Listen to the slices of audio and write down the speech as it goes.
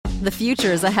The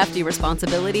future is a hefty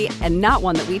responsibility and not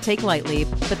one that we take lightly,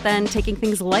 but then taking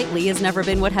things lightly has never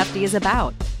been what Hefty is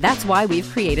about. That's why we've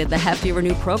created the Hefty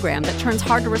Renew program that turns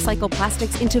hard-to-recycle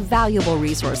plastics into valuable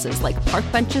resources like park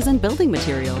benches and building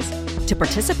materials. To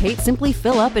participate, simply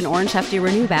fill up an orange Hefty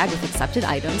Renew bag with accepted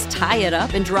items, tie it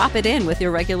up, and drop it in with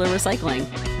your regular recycling.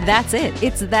 That's it.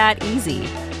 It's that easy.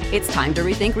 It's time to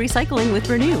rethink recycling with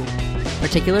Renew.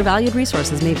 Particular valued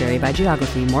resources may vary by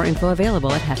geography. More info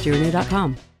available at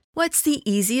heftyrenew.com. What's the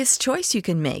easiest choice you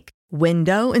can make?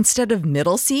 Window instead of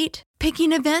middle seat?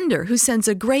 Picking a vendor who sends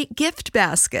a great gift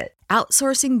basket?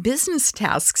 Outsourcing business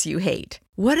tasks you hate?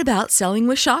 What about selling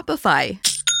with Shopify?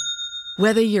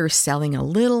 Whether you're selling a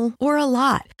little or a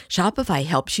lot, Shopify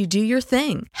helps you do your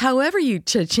thing, however you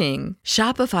cha-ching.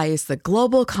 Shopify is the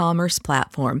global commerce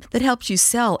platform that helps you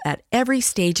sell at every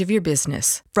stage of your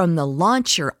business. From the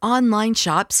launch your online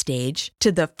shop stage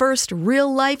to the first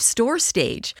real-life store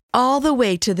stage, all the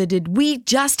way to the did we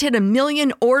just hit 1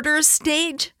 million orders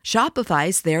stage.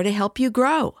 Shopify's there to help you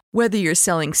grow. Whether you're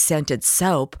selling scented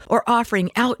soap or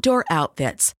offering outdoor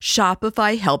outfits,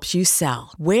 Shopify helps you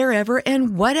sell. Wherever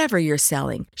and whatever you're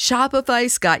selling,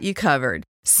 Shopify's got you covered.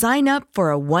 Sign up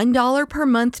for a $1 per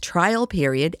month trial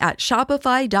period at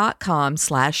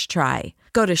shopify.com/try.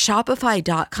 Go to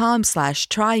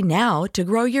shopify.com/try now to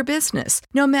grow your business,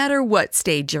 no matter what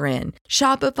stage you're in.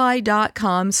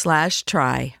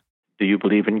 Shopify.com/try. Do you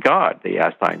believe in God? They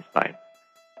asked Einstein.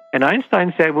 And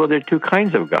Einstein said, well, there are two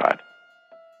kinds of God.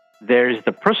 There's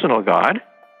the personal God,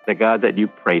 the God that you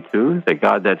pray to, the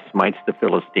God that smites the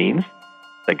Philistines,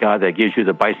 the God that gives you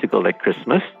the bicycle at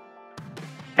Christmas.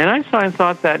 And Einstein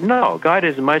thought that, no, God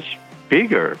is much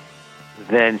bigger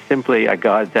than simply a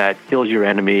God that kills your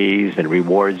enemies and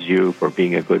rewards you for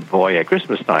being a good boy at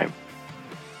Christmas time.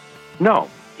 No,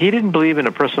 he didn't believe in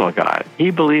a personal God.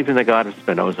 He believed in the God of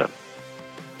Spinoza,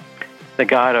 the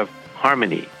God of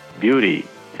harmony, beauty,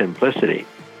 simplicity,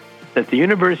 that the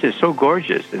universe is so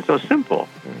gorgeous and so simple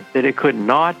that it could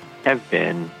not have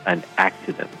been an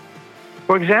accident.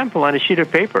 For example, on a sheet of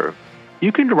paper,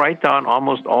 you can write down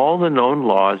almost all the known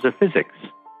laws of physics.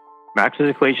 Maxwell's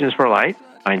equations for light,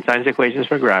 Einstein's equations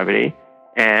for gravity,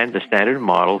 and the standard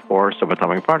model for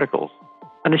subatomic particles.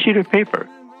 On a sheet of paper,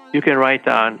 you can write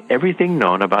down everything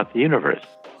known about the universe,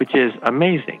 which is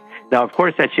amazing. Now, of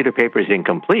course, that sheet of paper is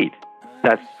incomplete.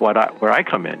 That's where I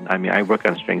come in. I mean, I work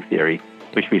on string theory,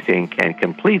 which we think can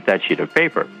complete that sheet of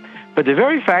paper. But the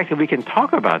very fact that we can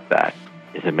talk about that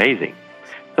is amazing.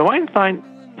 So Einstein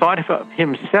thought of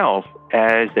himself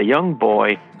as a young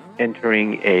boy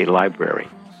entering a library,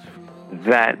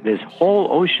 that this whole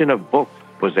ocean of books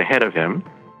was ahead of him,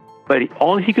 but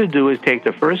all he could do is take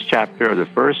the first chapter of the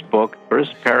first book,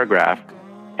 first paragraph,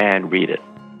 and read it.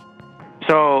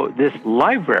 So this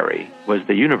library was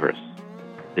the universe,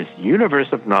 this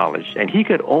universe of knowledge, and he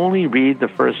could only read the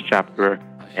first chapter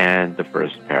and the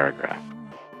first paragraph.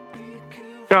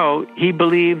 So he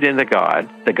believed in the God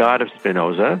of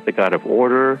Spinoza, the God of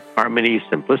order, harmony,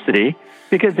 simplicity,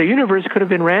 because the universe could have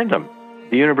been random.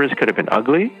 The universe could have been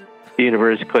ugly. The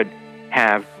universe could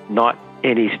have not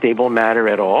any stable matter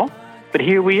at all. But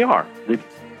here we are,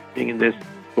 living in this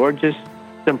gorgeous,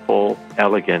 simple,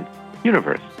 elegant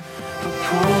universe.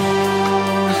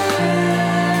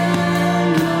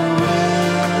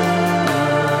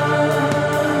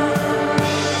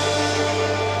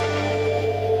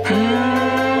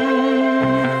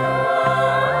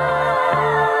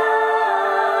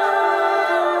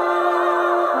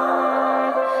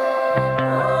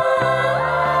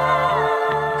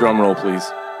 Drum roll,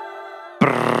 please.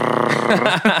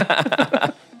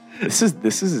 This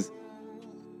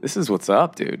is what's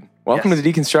up, dude. Welcome to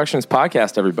the Deconstructionist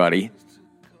Podcast, everybody.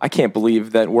 I can't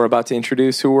believe that we're about to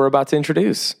introduce who we're about to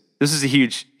introduce. This is a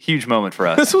huge, huge moment for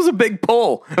us. This was a big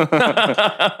pull.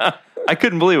 I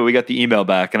couldn't believe it. We got the email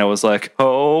back, and I was like,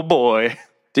 oh, boy.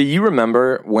 Do you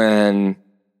remember when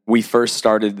we first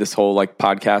started this whole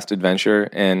podcast adventure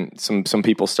and some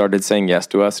people started saying yes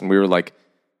to us, and we were like,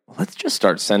 let's just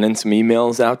start sending some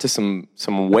emails out to some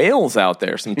whales out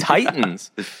there, some titans,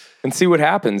 and see what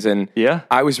happens. And yeah,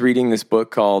 I was reading this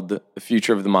book called The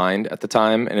Future of the Mind at the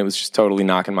time, and it was just totally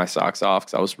knocking my socks off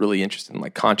because I was really interested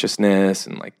in consciousness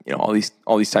and all these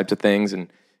types of things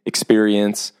and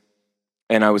experience.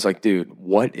 And I was like, dude,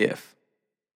 what if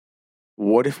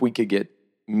we could get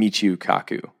Michio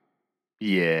Kaku,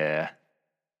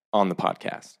 on the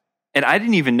podcast? And I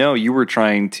didn't even know you were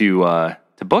trying to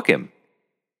book him.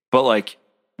 But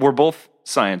we're both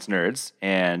science nerds,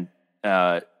 and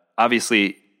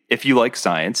obviously, if you like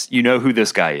science, you know who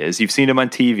this guy is. You've seen him on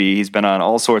TV. He's been on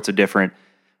all sorts of different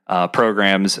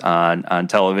programs on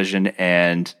television,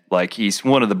 and like he's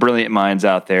one of the brilliant minds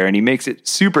out there, and he makes it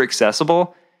super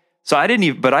accessible. So I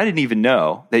didn't even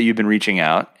know that you'd been reaching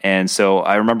out, and so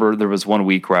I remember there was one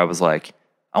week where I was like,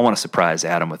 I want to surprise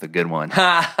Adam with a good one.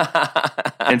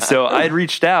 And so I had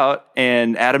reached out,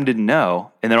 and Adam didn't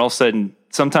know, and then all of a sudden,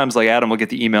 sometimes like Adam will get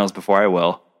the emails before I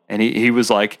will, and he was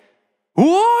like,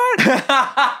 what?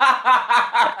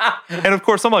 And of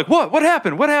course I'm like, what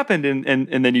happened? What happened?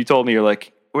 And then you told me, we're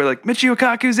like, Michio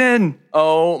Kaku's in.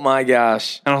 Oh my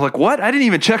gosh. And I was like, what? I didn't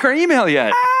even check our email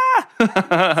yet.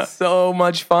 So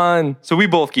much fun. So we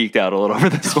both geeked out a little over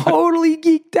this one. Totally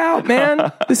geeked out,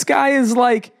 man. This guy is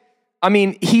like, I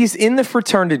mean, he's in the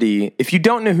fraternity. If you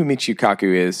don't know who Michio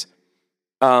Kaku is,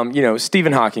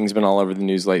 Stephen Hawking's been all over the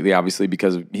news lately, obviously,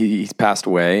 because he's passed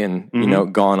away and,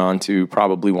 gone on to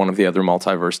probably one of the other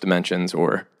multiverse dimensions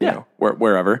or,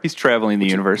 wherever. He's traveling the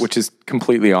universe. Which is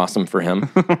completely awesome for him.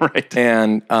 Right.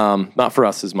 And not for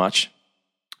us as much.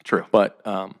 True. But,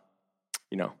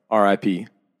 R.I.P.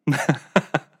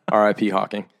 R.I.P.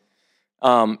 Hawking.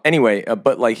 Anyway,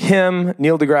 but like him,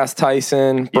 Neil deGrasse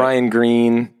Tyson, Brian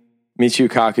Greene, Michio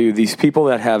Kaku, these people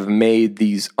that have made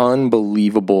these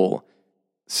unbelievable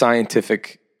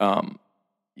scientific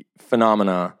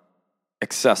phenomena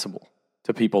accessible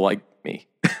to people like me.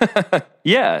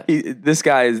 Yeah. This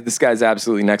guy's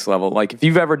absolutely next level. Like if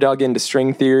you've ever dug into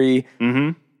string theory,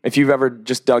 if you've ever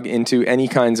just dug into any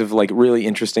kinds of like really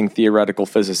interesting theoretical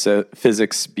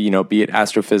physics, be it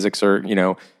astrophysics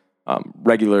or,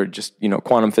 regular, just,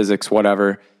 quantum physics,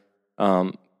 whatever,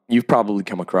 you've probably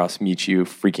come across Michio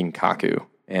freaking Kaku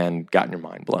and gotten your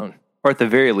mind blown. Or at the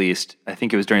very least, I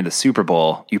think it was during the Super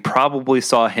Bowl, you probably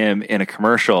saw him in a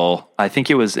commercial. I think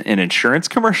it was an insurance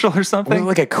commercial or something. Was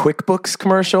it like a QuickBooks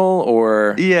commercial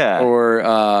or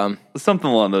something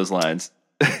along those lines.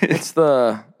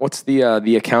 what's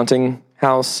the accounting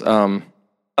house?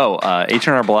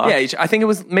 H&R Block? Yeah, I think it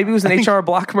was an H&R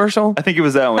Block commercial. I think it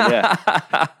was that one, yeah.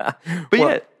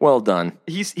 But well done.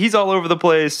 He's all over the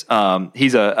place.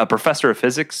 He's a professor of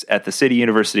physics at the City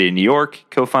University of New York,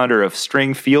 co-founder of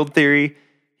string field theory.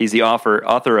 He's the author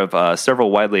of several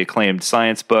widely acclaimed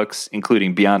science books,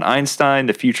 including Beyond Einstein,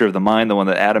 The Future of the Mind, the one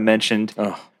that Adam mentioned,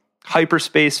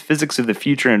 Hyperspace, Physics of the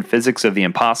Future, and Physics of the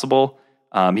Impossible.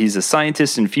 He's a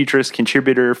scientist and futurist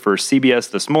contributor for CBS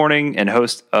This Morning and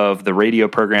host of the radio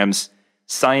programs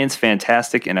Science,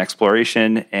 Fantastic, and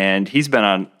Exploration. And he's been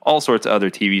on all sorts of other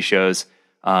TV shows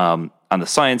on the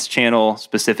Science Channel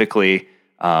specifically.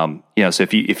 So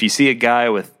if you see a guy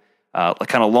with like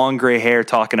kind of long gray hair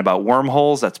talking about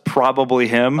wormholes, that's probably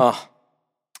him.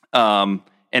 And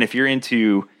if you're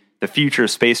into the future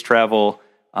of space travel,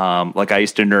 like I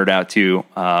used to nerd out to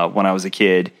when I was a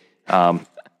kid,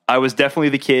 I was definitely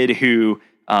the kid who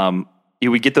you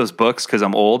would get those books because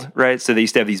I'm old, right? So they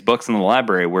used to have these books in the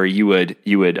library where it would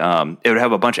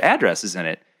have a bunch of addresses in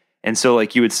it, and so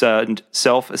like you would send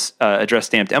self-address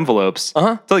stamped envelopes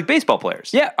to like baseball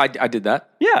players. Yeah, I did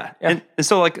that. Yeah. And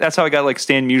so like that's how I got like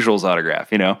Stan Musial's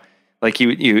autograph. Like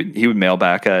he would mail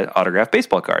back an autographed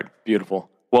baseball card. Beautiful.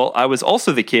 Well, I was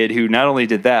also the kid who not only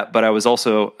did that, but I was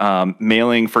also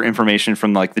mailing for information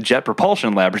from like the Jet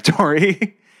Propulsion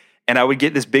Laboratory. And I would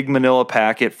get this big manila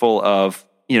packet full of,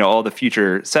 all the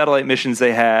future satellite missions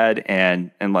they had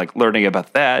and like learning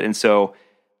about that. And so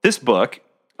this book,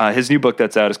 his new book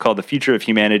that's out is called The Future of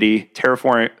Humanity,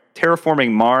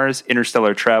 Terraforming Mars,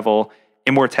 Interstellar Travel,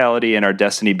 Immortality, and Our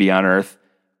Destiny Beyond Earth.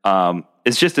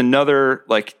 It's just another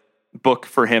like book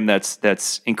for him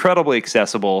that's incredibly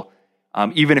accessible.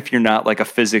 Even if you're not like a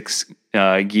physics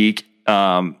geek,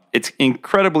 it's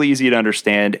incredibly easy to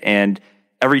understand, and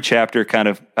every chapter kind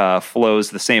of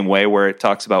flows the same way, where it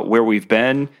talks about where we've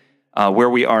been, where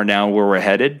we are now, and where we're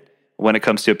headed when it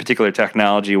comes to a particular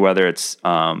technology, whether it's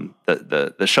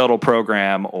the shuttle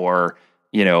program or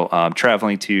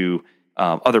traveling to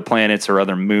other planets or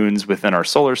other moons within our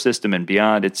solar system and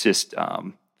beyond. It's just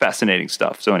fascinating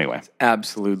stuff. So anyway, it's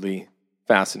absolutely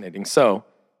fascinating. So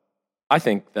I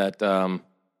think that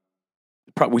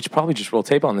we should probably just roll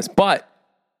tape on this. But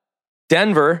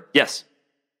Denver, yes.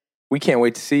 We can't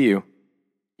wait to see you.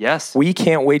 Yes. We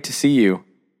can't wait to see you.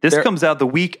 This comes out the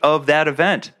week of that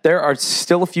event. There are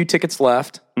still a few tickets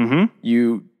left. Mm-hmm.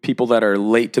 You people that are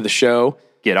late to the show,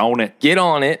 get on it. Get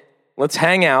on it. Let's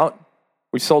hang out.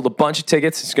 We've sold a bunch of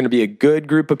tickets. It's going to be a good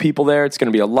group of people there. It's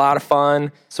going to be a lot of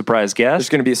fun. Surprise guest. There's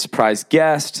going to be a surprise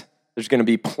guest. There's going to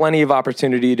be plenty of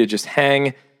opportunity to just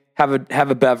hang, have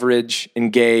a beverage,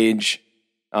 engage,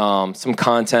 some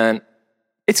content.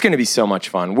 It's going to be so much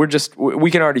fun.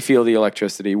 We can already feel the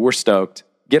electricity. We're stoked.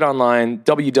 Get online,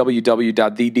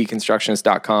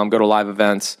 www.thedeconstructionist.com. Go to live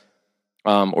events.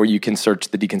 or you can search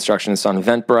The Deconstructionists on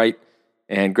Eventbrite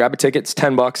and grab a ticket. It's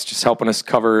 $10, just helping us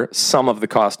cover some of the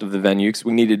cost of the venue because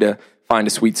we needed to find a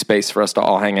sweet space for us to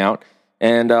all hang out.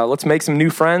 And let's make some new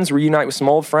friends, reunite with some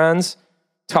old friends,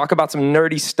 talk about some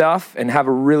nerdy stuff, and have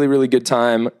a really, really good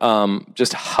time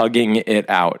just hugging it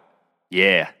out.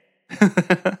 Yeah.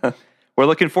 We're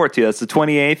looking forward to it. That's the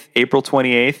 28th, April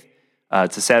 28th.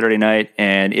 It's a Saturday night,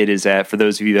 and it is for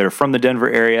those of you that are from the Denver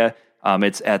area,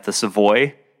 it's at the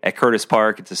Savoy at Curtis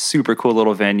Park. It's a super cool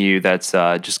little venue that's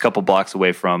just a couple blocks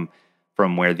away from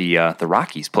where the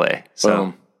Rockies play.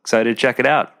 So excited to check it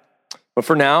out. But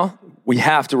for now, we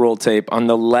have to roll tape on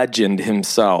the legend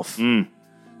himself.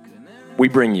 We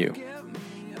bring you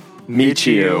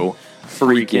Michio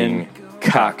freaking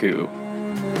Kaku.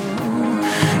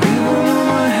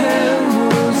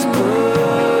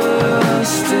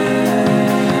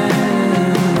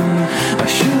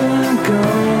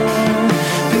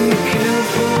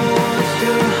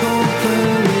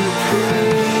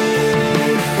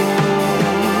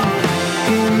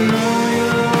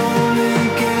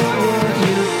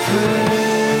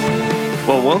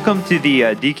 Welcome to the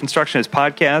Deconstructionist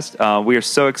podcast. We are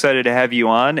so excited to have you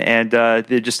on, and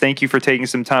just thank you for taking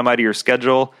some time out of your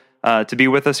schedule to be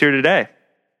with us here today.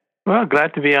 Well,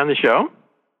 glad to be on the show.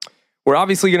 We're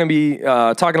obviously going to be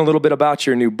talking a little bit about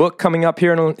your new book coming up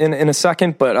here in a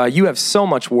second, but you have so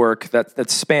much work that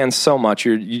spans so much.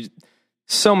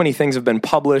 So many things have been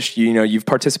published. You've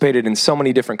participated in so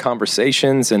many different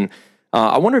conversations, and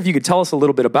I wonder if you could tell us a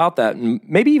little bit about that. And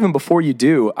maybe even before you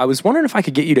do, I was wondering if I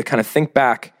could get you to kind of think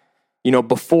back,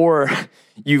 before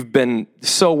you've been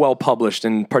so well published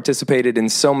and participated in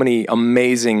so many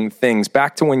amazing things,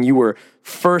 back to when you were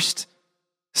first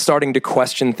starting to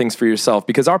question things for yourself.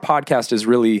 Because our podcast is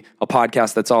really a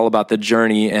podcast that's all about the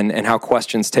journey and how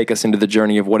questions take us into the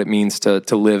journey of what it means to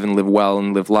live and live well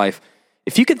and live life.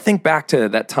 If you could think back to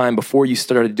that time before you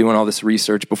started doing all this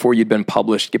research, before you'd been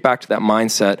published, get back to that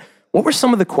mindset, what were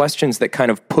some of the questions that kind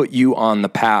of put you on the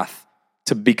path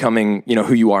to becoming,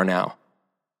 who you are now?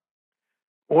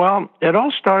 Well, it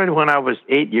all started when I was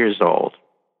 8 years old.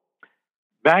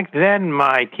 Back then,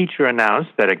 my teacher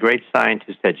announced that a great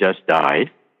scientist had just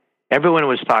died. Everyone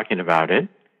was talking about it,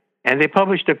 and they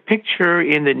published a picture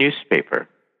in the newspaper,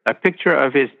 a picture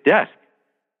of his desk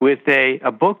with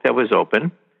a book that was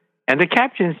open, and the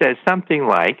caption said something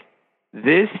like,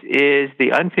 "This is the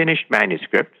unfinished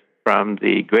manuscript from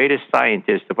the greatest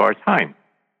scientist of our time."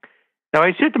 Now,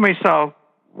 I said to myself,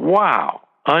 wow,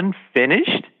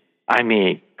 unfinished? I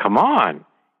mean, come on.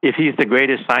 If he's the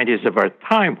greatest scientist of our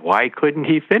time, why couldn't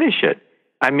he finish it?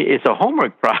 I mean, it's a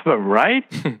homework problem, right?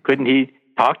 Couldn't he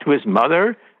talk to his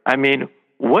mother? I mean,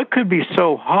 what could be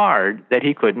so hard that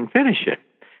he couldn't finish it?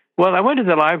 Well, I went to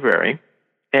the library,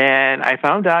 and I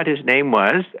found out his name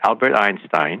was Albert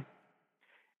Einstein.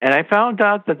 And I found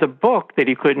out that the book that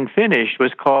he couldn't finish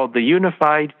was called The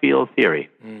Unified Field Theory,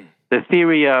 the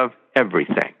theory of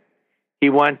everything. He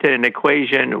wanted an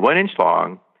equation 1 inch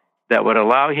long that would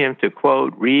allow him to,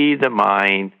 quote, read the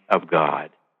mind of God.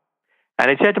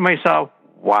 And I said to myself,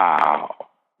 wow,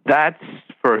 that's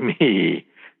for me.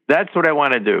 That's what I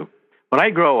want to do. When I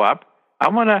grow up, I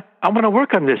want to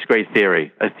work on this great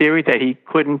theory, a theory that he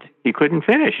couldn't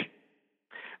finish.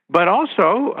 But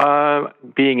also,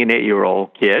 being an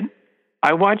 8-year-old kid,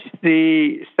 I watched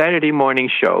the Saturday morning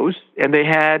shows, and they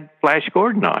had Flash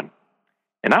Gordon on.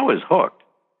 And I was hooked.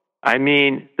 I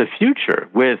mean, the future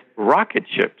with rocket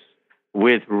ships,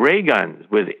 with ray guns,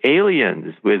 with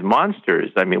aliens, with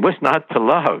monsters. I mean, what's not to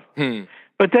love?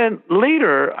 But then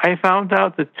later, I found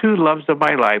out the two loves of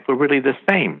my life were really the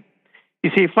same.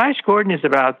 You see, Flash Gordon is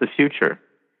about the future.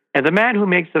 And the man who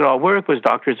makes it all work was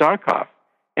Dr. Zarkov.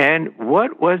 And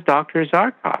what was Dr.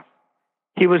 Zarkov?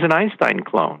 He was an Einstein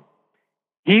clone.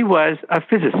 He was a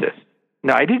physicist.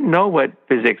 Now, I didn't know what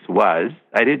physics was.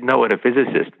 I didn't know what a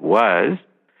physicist was.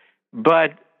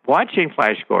 But watching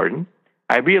Flash Gordon,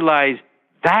 I realized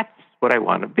that's what I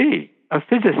want to be, a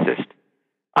physicist.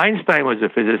 Einstein was a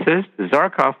physicist.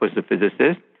 Zarkov was a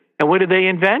physicist. And what did they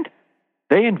invent?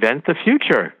 They invent the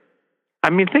future. I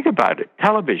mean, think about it.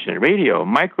 Television, radio,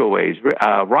 microwaves,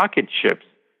 rocket ships,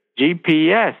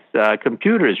 GPS,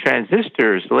 computers,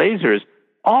 transistors, lasers,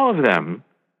 all of them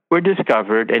were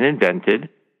discovered and invented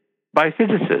by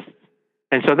physicists.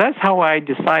 And so that's how I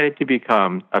decided to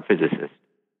become a physicist.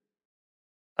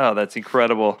 Oh, that's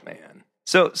incredible, man.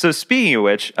 So speaking of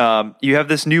which, you have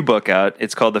this new book out.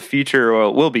 It's called The Future,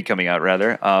 or will be coming out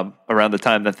rather, around the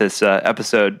time that this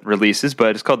episode releases,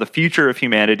 but it's called The Future of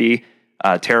Humanity,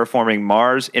 Terraforming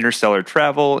Mars, Interstellar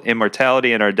Travel,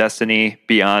 Immortality, and Our Destiny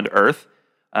Beyond Earth.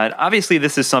 Obviously,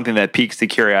 this is something that piques the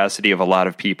curiosity of a lot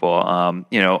of people.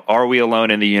 Are we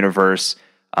alone in the universe?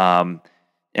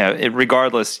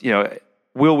 Regardless,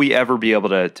 will we ever be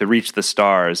able to reach the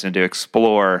stars and to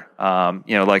explore,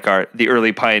 like the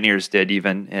early pioneers did,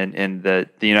 even in the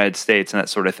United States and that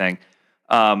sort of thing.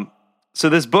 So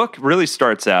this book really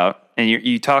starts out, and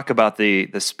you talk about the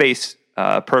space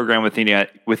program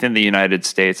within the United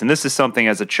States, and this is something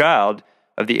as a child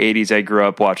of the 80s, I grew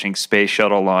up watching space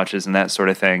shuttle launches and that sort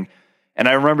of thing. And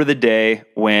I remember the day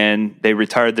when they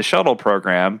retired the shuttle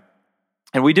program,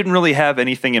 and we didn't really have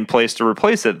anything in place to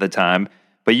replace it at the time.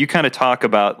 But you kind of talk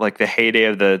about like the heyday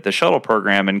of the shuttle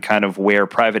program and kind of where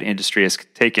private industry has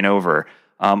taken over.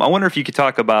 I wonder if you could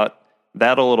talk about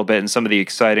that a little bit and some of the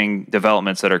exciting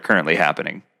developments that are currently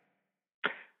happening.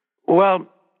 Well,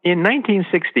 in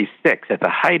 1966, at the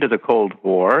height of the Cold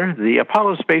War, the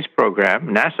Apollo space program,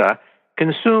 NASA,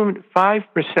 consumed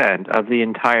 5% of the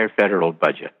entire federal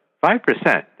budget.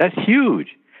 5%. That's huge.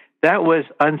 That was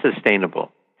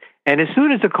unsustainable. And as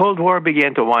soon as the Cold War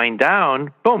began to wind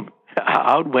down, boom,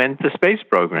 out went the space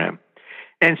program.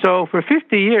 And so for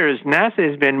 50 years, NASA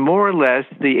has been more or less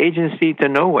the agency to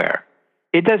nowhere.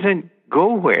 It doesn't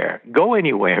go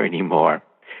anywhere anymore.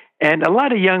 And a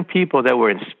lot of young people that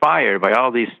were inspired by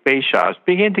all these space shots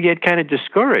began to get kind of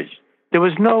discouraged. There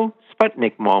was no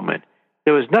Sputnik moment.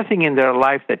 There was nothing in their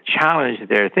life that challenged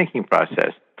their thinking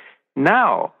process.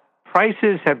 Now,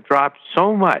 prices have dropped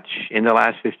so much in the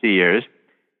last 50 years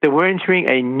that we're entering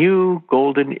a new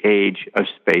golden age of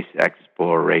space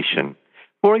exploration.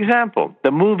 For example, the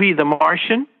movie The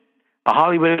Martian, a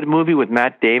Hollywood movie with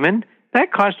Matt Damon,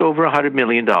 that cost over $100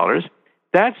 million.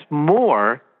 That's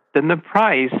more than the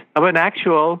price of an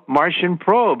actual Martian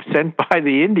probe sent by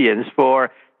the Indians for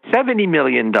 $70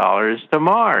 million to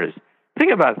Mars.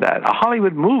 Think about that. A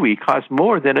Hollywood movie costs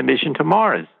more than a mission to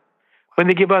Mars. When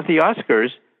they give out the Oscars,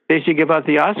 they should give out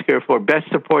the Oscar for Best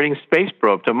Supporting Space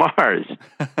Probe to Mars.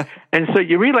 And so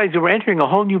you realize that we're entering a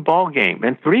whole new ball game.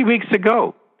 And 3 weeks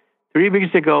ago,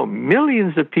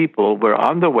 millions of people were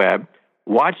on the web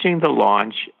watching the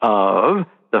launch of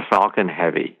the Falcon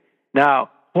Heavy. Now,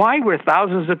 why were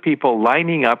thousands of people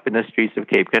lining up in the streets of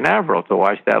Cape Canaveral to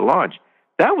watch that launch?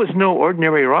 That was no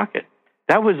ordinary rocket.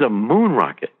 That was a moon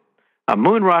rocket. A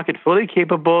moon rocket fully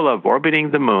capable of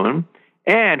orbiting the moon.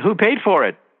 And who paid for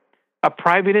it? A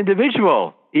private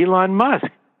individual, Elon Musk.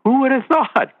 Who would have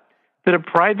thought that a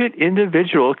private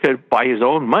individual could, by his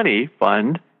own money,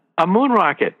 fund a moon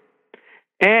rocket?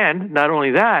 And not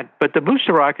only that, but the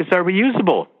booster rockets are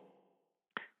reusable,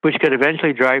 which could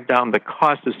eventually drive down the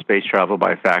cost of space travel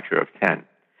by a factor of 10.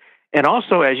 And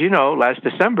also, as you know, last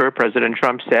December, President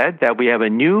Trump said that we have a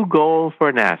new goal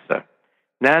for NASA.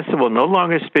 NASA will no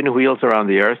longer spin wheels around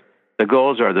the Earth. The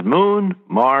goals are the moon,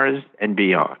 Mars, and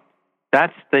beyond.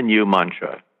 That's the new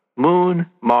mantra. Moon,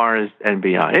 Mars, and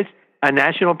beyond. It's a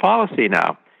national policy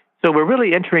now. So we're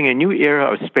really entering a new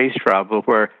era of space travel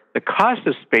where the cost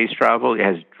of space travel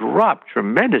has dropped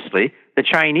tremendously. The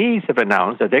Chinese have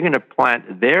announced that they're going to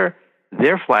plant their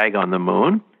flag on the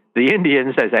moon. The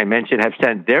Indians, as I mentioned, have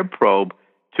sent their probe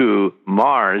to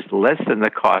Mars less than the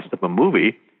cost of a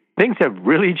movie. Things have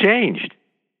really changed.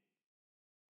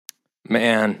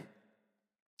 Man,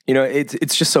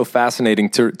 it's just so fascinating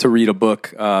to read a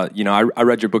book. I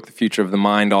read your book, The Future of the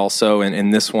Mind, also, and in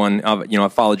this one, I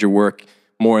followed your work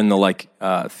more in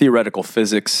the theoretical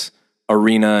physics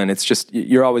arena, and it's just,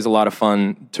 you're always a lot of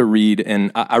fun to read,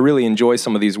 and I really enjoy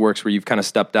some of these works where you've kind of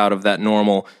stepped out of that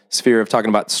normal sphere of talking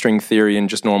about string theory and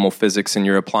just normal physics, and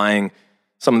you're applying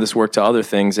some of this work to other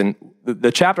things. And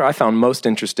the chapter I found most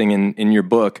interesting in your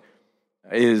book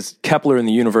is Kepler and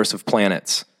the Universe of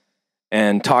Planets,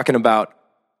 and talking about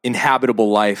inhabitable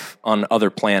life on other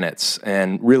planets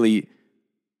and really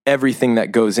everything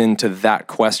that goes into that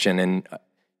question. And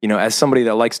as somebody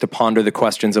that likes to ponder the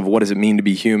questions of what does it mean to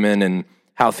be human and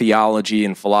how theology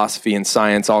and philosophy and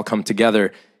science all come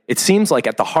together, it seems like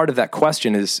at the heart of that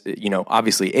question is,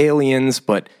 obviously aliens,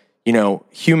 but,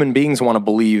 human beings want to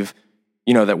believe,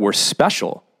 that we're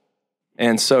special.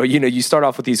 And so, you start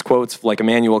off with these quotes like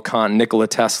Immanuel Kant, Nikola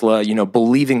Tesla,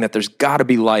 believing that there's got to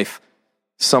be life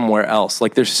somewhere else.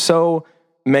 Like there's so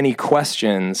many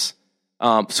questions.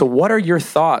 So what are your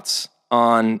thoughts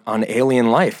on alien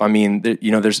life? I mean,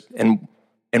 there's, and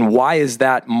why is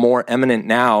that more eminent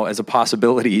now as a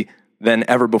possibility than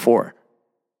ever before?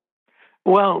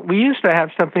 Well, we used to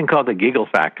have something called the giggle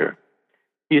factor.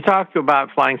 You talk about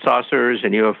flying saucers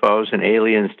and UFOs and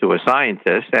aliens to a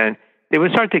scientist, and they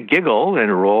would start to giggle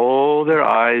and roll their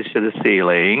eyes to the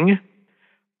ceiling.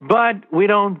 But we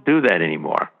don't do that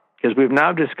anymore, because we've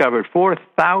now discovered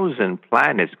 4,000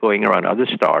 planets going around other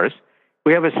stars,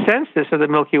 We have a census of the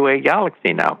Milky Way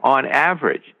galaxy now. On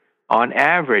average,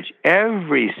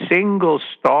 every single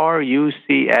star you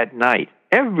see at night,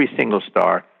 every single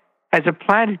star has a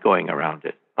planet going around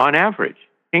it, on average.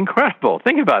 Incredible.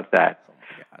 Think about that. Oh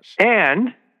my gosh.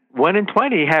 And 1 in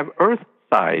 20 have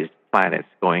Earth-sized planets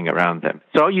going around them.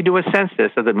 So you do a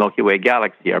census of the Milky Way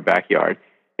galaxy, our backyard,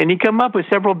 and you come up with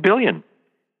several billion.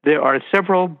 There are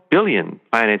several billion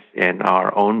planets in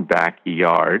our own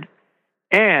backyard,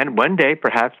 and one day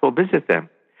perhaps we'll visit them.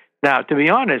 Now, to be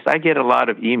honest, I get a lot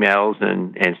of emails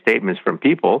and statements from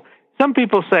people. Some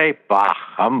people say, bah,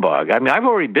 humbug. I mean, I've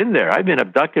already been there. I've been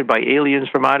abducted by aliens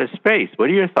from outer space. What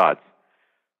are your thoughts?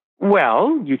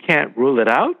 Well, you can't rule it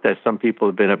out that some people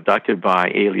have been abducted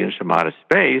by aliens from outer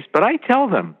space, but I tell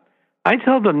them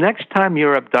next time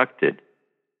you're abducted,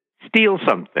 steal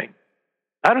something.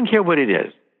 I don't care what it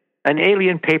is. An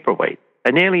alien paperweight,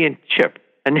 an alien chip,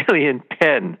 an alien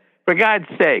pen. For God's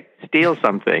sake, steal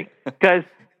something. Because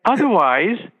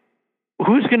otherwise,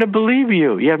 who's going to believe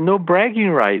you? You have no bragging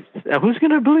rights. Who's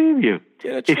going to believe you?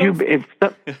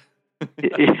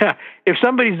 If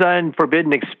somebody's done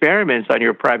forbidden experiments on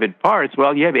your private parts,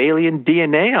 well, you have alien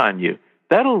DNA on you.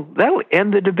 That'll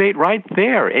end the debate right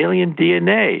there. Alien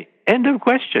DNA. End of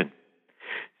question.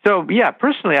 So, yeah,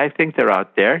 personally, I think they're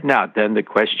out there. Now, then the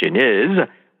question is,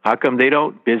 how come they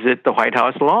don't visit the White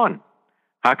House lawn?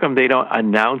 How come they don't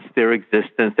announce their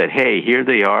existence that, hey, here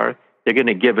they are. They're going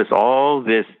to give us all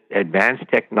this advanced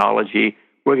technology.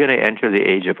 We're going to enter the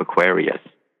age of Aquarius.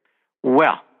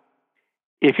 Well,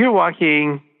 if you're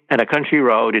walking on a country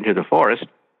road into the forest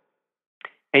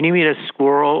and you meet a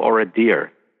squirrel or a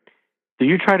deer, do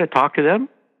you try to talk to them?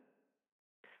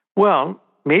 Well,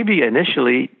 maybe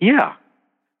initially, yeah.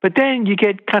 But then you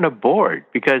get kind of bored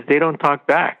because they don't talk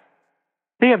back.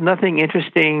 They have nothing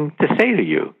interesting to say to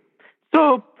you.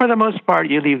 So for the most part,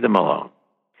 you leave them alone.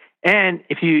 And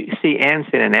if you see ants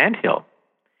in an anthill,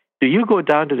 do you go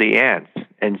down to the ants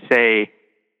and say,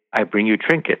 I bring you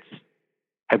trinkets,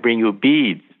 I bring you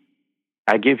beads,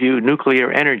 I give you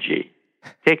nuclear energy,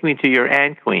 take me to your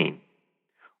ant queen?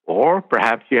 Or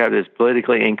perhaps you have this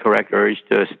politically incorrect urge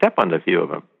to step on a few of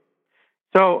them.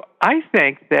 So I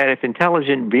think that if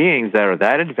intelligent beings that are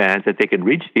that advanced that they can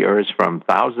reach the Earth from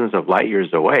thousands of light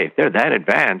years away, if they're that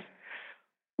advanced,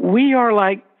 we are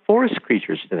like forest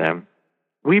creatures to them.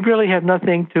 We really have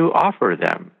nothing to offer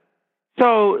them.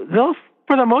 So they'll,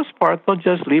 for the most part, they'll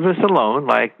just leave us alone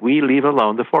like we leave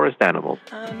alone the forest animals.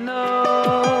 I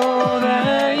know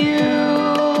that you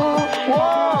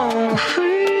won't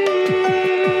feel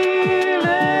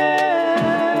it.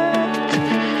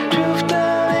 Drift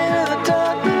down into the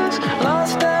darkness,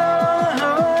 lost out on the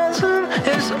horizon.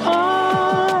 It's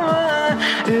alright,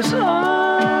 it's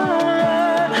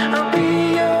alright. I'll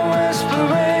be your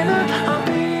respirator, I'll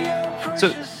be your So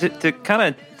to kind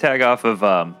of tag off of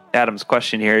Adam's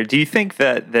question here, do you think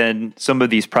that then some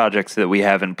of these projects that we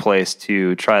have in place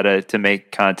to try to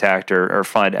make contact or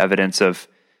find evidence of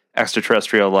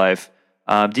extraterrestrial life,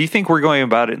 do you think we're going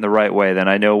about it in the right way? Then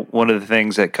I know one of the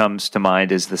things that comes to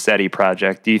mind is the SETI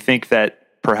project. Do you think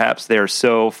that perhaps they're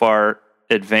so far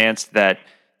advanced that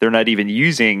they're not even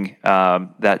using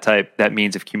that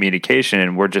means of communication,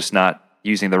 and we're just not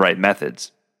using the right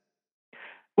methods?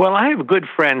 Well, I have good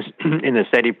friends in the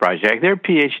SETI project. They're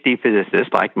PhD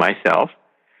physicists like myself,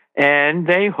 and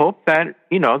they hope that,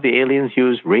 the aliens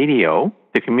use radio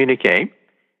to communicate.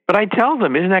 But I tell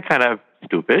them, isn't that kind of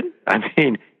stupid? I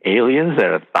mean, aliens that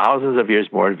are thousands of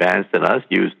years more advanced than us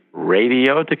use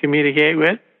radio to communicate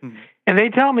with? Mm-hmm. And they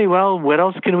tell me, well, what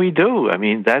else can we do? I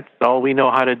mean, that's all we know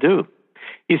how to do.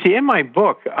 You see, in my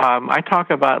book, I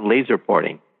talk about laser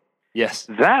porting. Yes.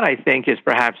 That, I think, is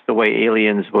perhaps the way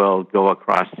aliens will go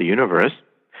across the universe.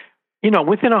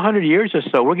 Within 100 years or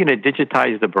so, we're going to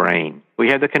digitize the brain. We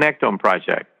have the Connectome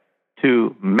Project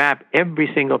to map every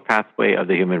single pathway of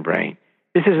the human brain.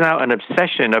 This is now an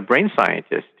obsession of brain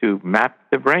scientists, to map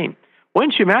the brain.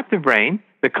 Once you map the brain,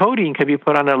 the coding can be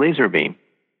put on a laser beam.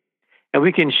 And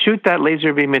we can shoot that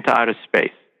laser beam into outer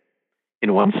space.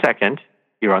 In 1 second,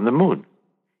 you're on the moon.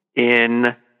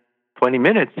 In 20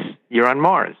 minutes, you're on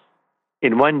Mars.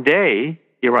 In 1 day,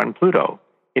 you're on Pluto.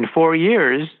 In 4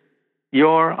 years,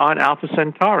 you're on Alpha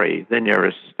Centauri, the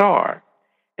nearest star.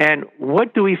 And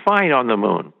what do we find on the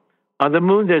moon? On the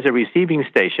moon, there's a receiving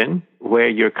station where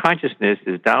your consciousness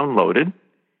is downloaded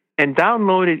and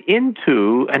downloaded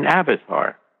into an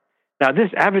avatar. Now,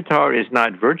 this avatar is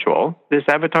not virtual. This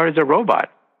avatar is a robot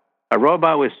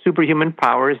with superhuman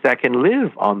powers that can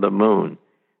live on the moon,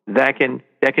 that can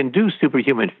do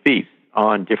superhuman feats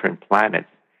on different planets.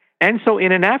 And so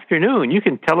in an afternoon, you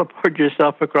can teleport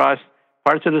yourself across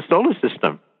parts of the solar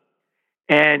system.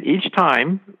 and each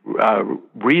time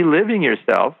reliving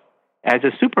yourself as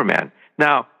a Superman.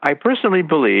 Now, I personally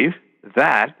believe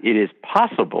that it is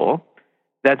possible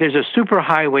that there's a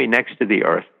superhighway next to the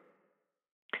Earth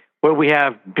where we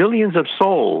have billions of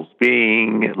souls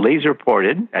being laser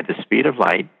ported at the speed of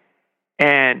light,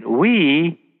 and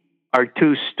we are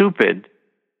too stupid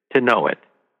to know it.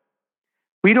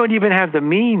 We don't even have the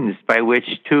means by which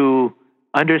to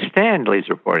understand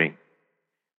laser porting.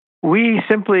 We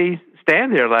simply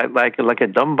stand there like a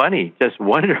dumb bunny, just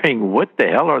wondering what the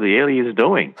hell are the aliens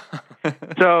doing.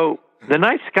 So the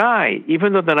night sky,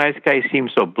 even though the night sky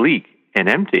seems so bleak and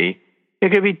empty,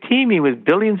 it could be teeming with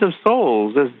billions of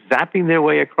souls just zapping their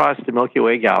way across the Milky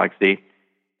Way galaxy,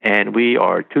 and we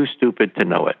are too stupid to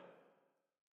know it.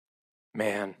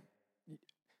 Man,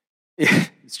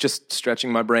 it's just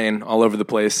stretching my brain all over the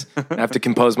place. I have to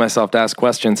compose myself to ask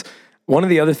questions. One of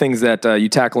the other things that you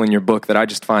tackle in your book that I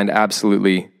just find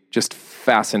absolutely just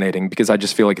fascinating, because I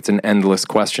just feel like it's an endless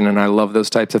question, and I love those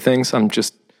types of things. I'm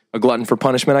just a glutton for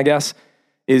punishment, I guess,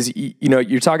 is,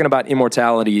 you're talking about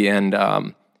immortality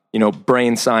and,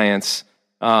 brain science,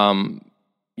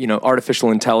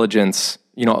 artificial intelligence,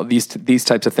 these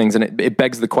types of things. And it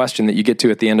begs the question that you get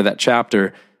to at the end of that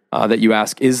chapter, that you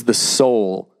ask, is the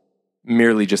soul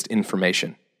merely just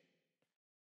information?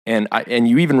 And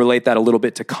you even relate that a little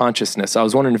bit to consciousness. I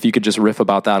was wondering if you could just riff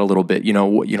about that a little bit.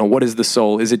 What is the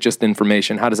soul? Is it just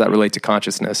information? How does that relate to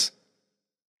consciousness?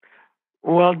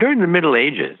 Well, during the Middle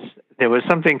Ages, there was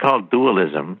something called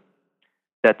dualism,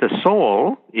 that the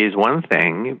soul is one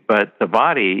thing, but the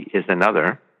body is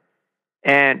another.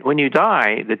 And when you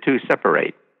die, the two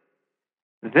separate.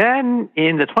 Then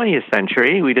in the 20th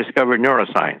century, we discovered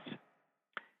neuroscience.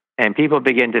 And people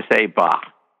begin to say, bah,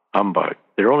 humbug,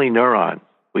 they're only neurons.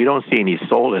 We don't see any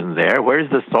soul in there. Where's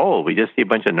the soul? We just see a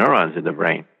bunch of neurons in the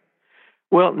brain.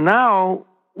 Well, now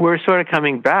we're sort of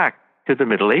coming back to the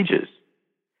Middle Ages,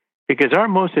 because our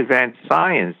most advanced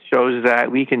science shows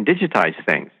that we can digitize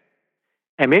things.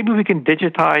 And maybe we can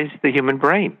digitize the human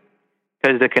brain,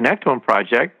 because the Connectome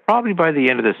Project, probably by the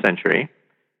end of the century,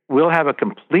 will have a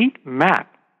complete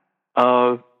map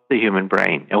of the human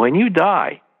brain. And when you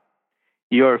die,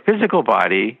 your physical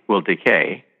body will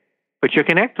decay, but your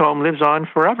connectome lives on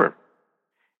forever.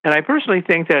 And I personally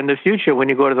think that in the future, when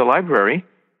you go to the library,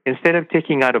 instead of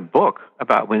taking out a book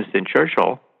about Winston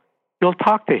Churchill, you'll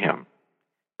talk to him.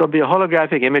 There'll be a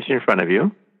holographic image in front of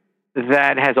you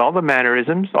that has all the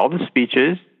mannerisms, all the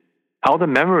speeches, all the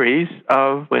memories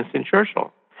of Winston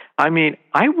Churchill. I mean,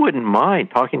 I wouldn't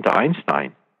mind talking to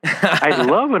Einstein. I'd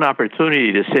love an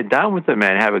opportunity to sit down with the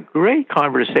man, have a great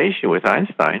conversation with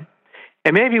Einstein,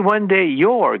 and maybe one day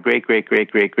your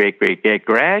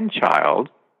great-great-great-great-great-great-grandchild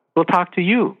will talk to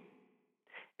you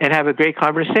and have a great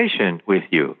conversation with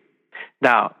you.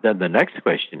 Now, then the next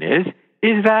question is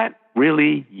that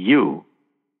really you?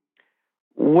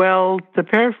 Well, to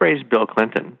paraphrase Bill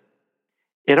Clinton,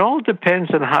 it all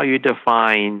depends on how you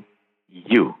define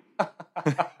you.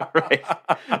 Right.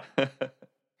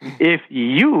 If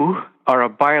you are a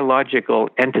biological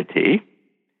entity,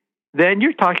 then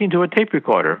you're talking to a tape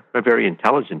recorder, a very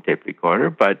intelligent tape recorder,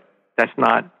 but that's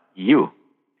not you.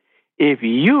 If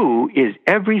you is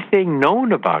everything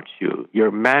known about you,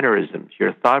 your mannerisms,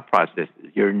 your thought processes,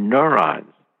 your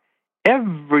neurons,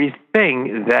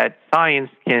 everything that science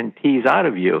can tease out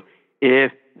of you,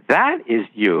 if that is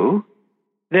you,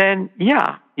 then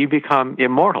yeah, you become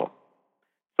immortal.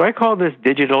 So I call this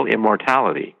digital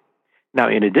immortality. Now,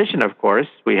 in addition, of course,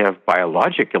 we have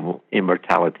biological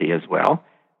immortality as well.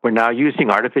 We're now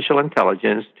using artificial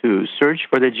intelligence to search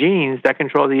for the genes that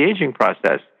control the aging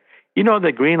process. You know,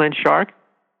 the Greenland shark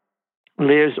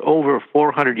lives over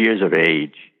 400 years of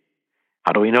age.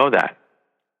 How do we know that?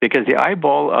 Because the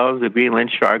eyeball of the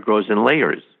Greenland shark grows in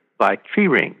layers, like tree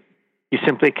rings. You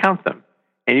simply count them.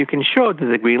 And you can show that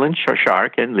the Greenland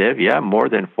shark can live, more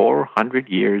than 400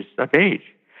 years of age.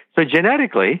 So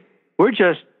genetically, we're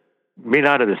just made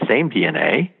out of the same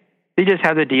DNA. They just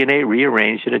have the DNA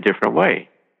rearranged in a different way.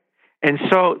 And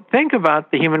so think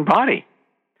about the human body.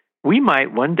 We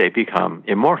might one day become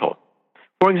immortal.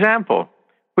 For example,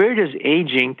 where does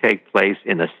aging take place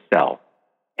in a cell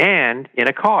and in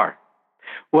a car?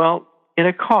 Well, in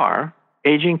a car,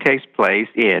 aging takes place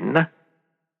in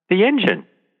the engine,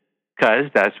 because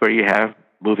that's where you have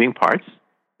moving parts.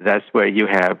 That's where you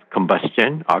have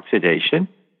combustion, oxidation.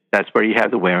 That's where you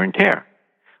have the wear and tear.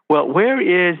 Well, where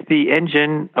is the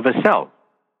engine of a cell?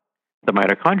 The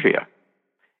mitochondria.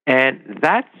 And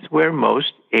that's where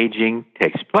most aging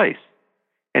takes place.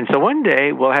 And so one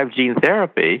day we'll have gene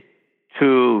therapy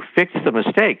to fix the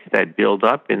mistakes that build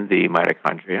up in the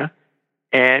mitochondria,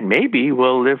 and maybe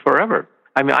we'll live forever.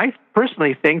 I mean, I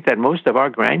personally think that most of our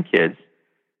grandkids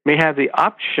may have the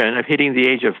option of hitting the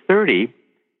age of 30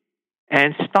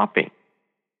 and stopping.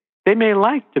 They may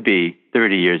like to be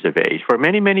 30 years of age for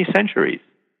many, many centuries.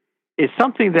 It's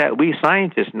something that we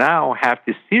scientists now have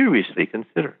to seriously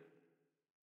consider.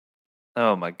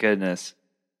 Oh my goodness.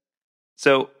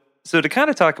 So to kind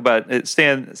of talk about it,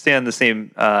 stay on the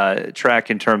same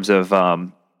track in terms of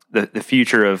the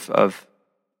future of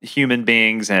human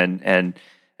beings and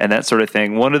that sort of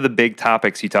thing. One of the big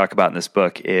topics you talk about in this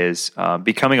book is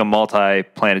becoming a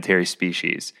multi-planetary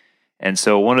species. And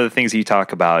so one of the things you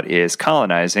talk about is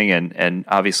colonizing, and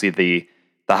obviously the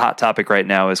hot topic right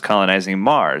now is colonizing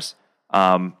Mars.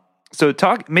 So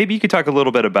maybe you could talk a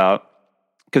little bit about,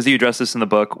 because you address this in the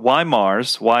book, why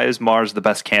Mars? Why is Mars the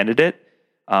best candidate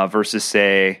versus,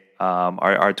 say,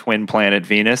 our twin planet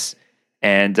Venus?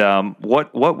 And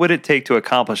what would it take to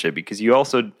accomplish it? Because you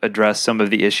also address some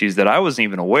of the issues that I wasn't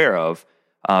even aware of,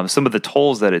 some of the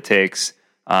tolls that it takes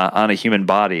on a human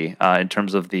body in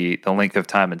terms of the length of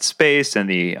time and space and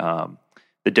the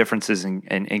differences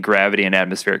in gravity and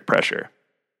atmospheric pressure.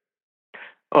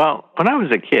 Well, when I was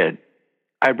a kid,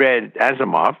 I read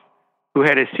Asimov, who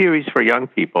had a series for young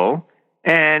people,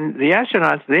 and the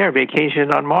astronauts there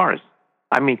vacationed on Mars.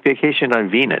 Vacationed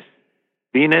on Venus.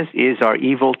 Venus is our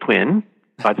evil twin,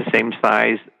 about the same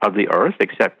size of the Earth,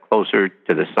 except closer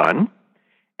to the sun,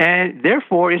 and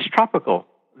therefore is tropical.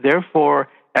 Therefore,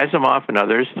 Asimov and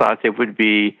others thought there would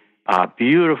be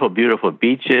beautiful, beautiful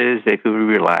beaches. They could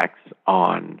relax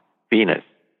on Venus.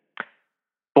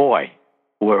 Boy,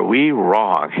 were we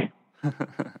wrong.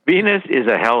 Venus is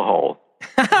a hellhole.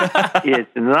 It's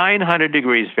 900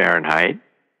 degrees Fahrenheit.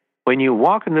 When you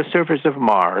walk on the surface of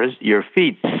Mars, your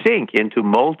feet sink into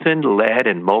molten lead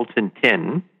and molten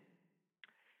tin.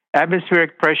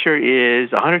 Atmospheric pressure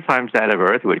is 100 times that of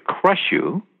Earth. It would crush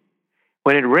you.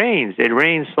 When it rains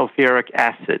sulfuric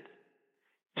acid.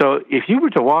 So if you were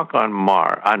to walk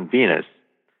on Venus,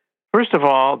 first of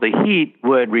all, the heat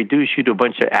would reduce you to a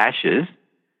bunch of ashes.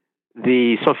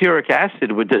 The sulfuric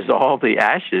acid would dissolve the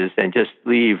ashes and just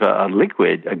leave a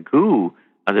liquid, a goo,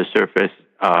 on the surface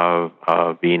of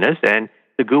Venus, and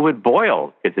the goo would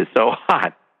boil because it's so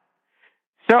hot.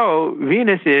 So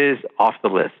Venus is off the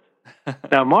list.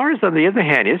 Now, Mars, on the other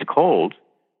hand, is cold,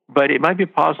 but it might be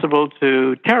possible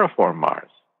to terraform Mars.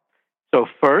 So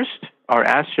first, our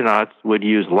astronauts would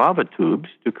use lava tubes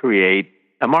to create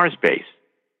a Mars base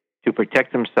to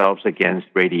protect themselves against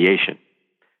radiation.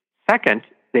 Second,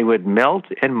 they would melt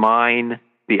and mine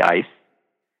the ice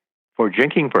for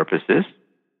drinking purposes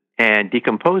and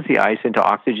decompose the ice into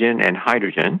oxygen and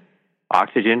hydrogen,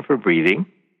 oxygen for breathing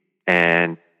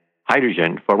and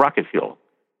hydrogen for rocket fuel.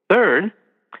 Third,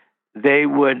 they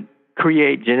would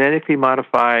create genetically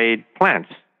modified plants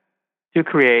to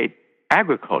create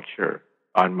agriculture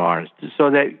on Mars so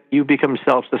that you become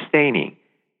self-sustaining,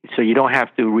 so you don't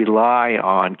have to rely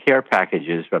on care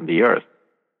packages from the Earth.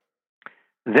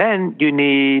 Then you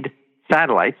need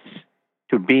satellites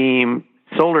to beam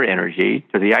solar energy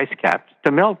to the ice caps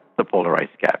to melt the polar ice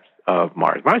caps of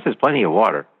Mars. Mars has plenty of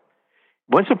water.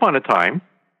 Once upon a time,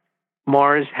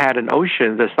 Mars had an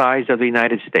ocean the size of the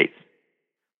United States.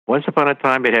 Once upon a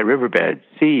time, it had riverbeds,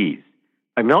 seas.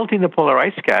 By melting the polar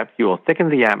ice caps, you will thicken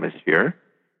the atmosphere,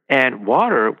 and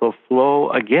water will flow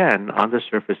again on the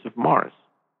surface of Mars.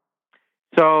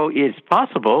 So it's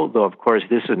possible, though of course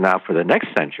this is now for the next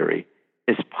century,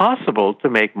 it's possible to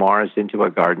make Mars into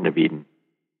a Garden of Eden.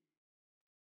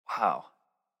 Wow.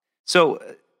 So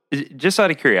just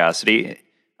out of curiosity,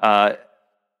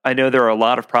 I know there are a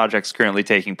lot of projects currently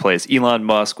taking place. Elon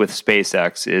Musk with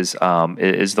SpaceX is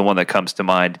the one that comes to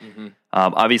mind. Mm-hmm.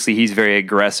 Obviously, he's very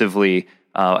aggressively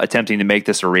attempting to make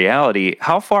this a reality.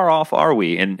 How far off are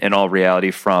we in all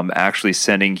reality from actually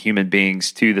sending human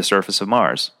beings to the surface of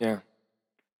Mars? Yeah.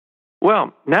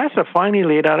 Well, NASA finally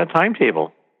laid out a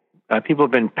timetable. People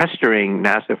have been pestering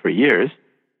NASA for years.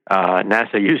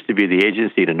 NASA used to be the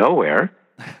agency to nowhere,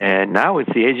 and now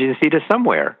it's the agency to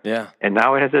somewhere. Yeah. And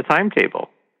now it has a timetable.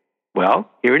 Well,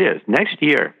 here it is. Next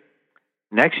year,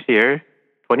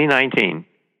 2019,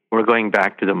 we're going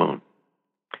back to the moon.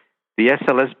 The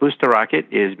SLS booster rocket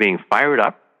is being fired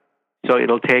up, so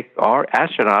it'll take our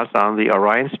astronauts on the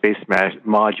Orion Space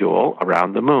Module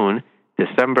around the moon,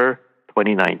 December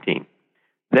 2019.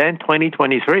 Then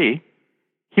 2023,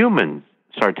 humans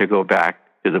start to go back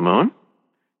to the moon.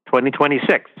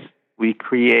 2026, we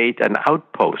create an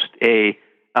outpost, a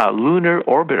lunar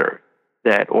orbiter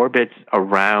that orbits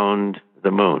around the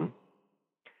moon.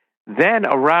 Then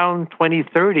around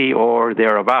 2030 or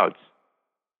thereabouts,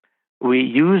 we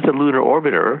use the lunar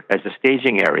orbiter as a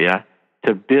staging area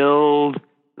to build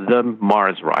the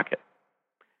Mars rocket.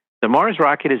 The Mars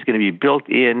rocket is going to be built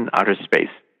in outer space.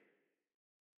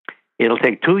 It'll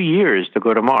take 2 years to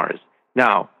go to Mars.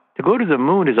 Now, to go to the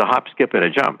moon is a hop, skip, and a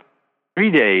jump.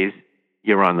 3 days,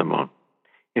 you're on the moon.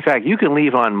 In fact, you can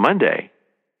leave on Monday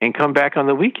and come back on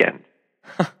the weekend.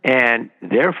 And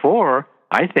therefore,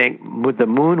 I think the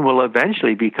moon will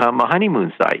eventually become a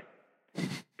honeymoon site.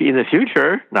 In the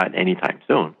future, not anytime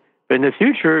soon, but in the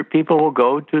future, people will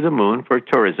go to the moon for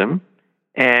tourism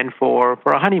and for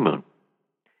a honeymoon.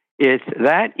 It's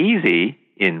that easy,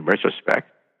 in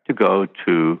retrospect, to go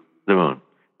to the moon.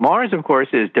 Mars, of course,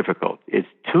 is difficult. It's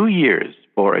 2 years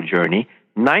for a journey,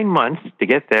 9 months to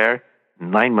get there,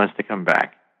 9 months to come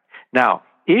back. Now,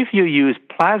 if you use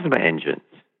plasma engines,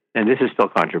 and this is still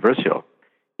controversial,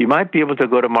 you might be able to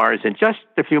go to Mars in just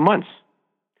a few months.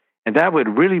 And that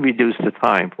would really reduce the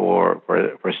time for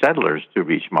settlers to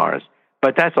reach Mars.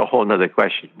 But that's a whole other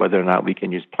question, whether or not we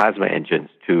can use plasma engines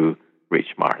to reach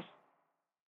Mars.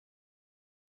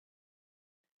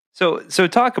 So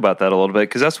talk about that a little bit,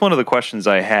 because that's one of the questions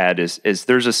I had is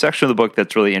there's a section of the book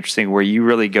that's really interesting where you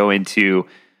really go into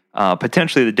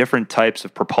potentially the different types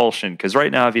of propulsion. Because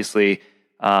right now, obviously,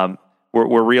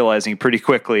 we're realizing pretty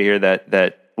quickly here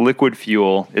that liquid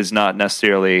fuel is not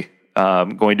necessarily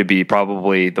going to be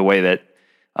probably the way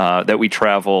that we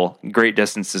travel great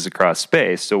distances across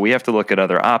space. So we have to look at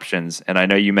other options. And I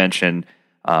know you mentioned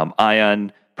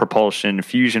ion propulsion,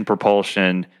 fusion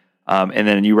propulsion, and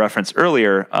then you referenced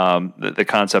earlier the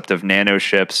concept of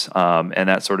nanoships and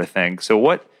that sort of thing. So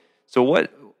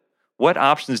what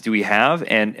options do we have,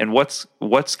 and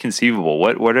what's conceivable?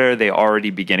 What are they already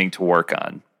beginning to work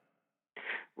on?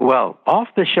 Well,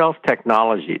 off-the-shelf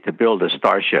technology to build a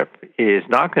starship is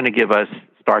not going to give us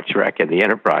Star Trek and the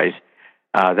Enterprise.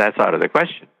 That's out of the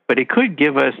question. But it could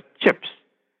give us chips.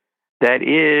 That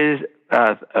is,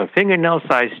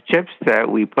 fingernail-sized chips that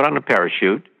we put on a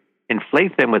parachute,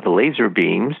 inflate them with laser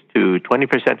beams to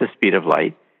 20% the speed of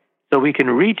light, so we can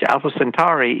reach Alpha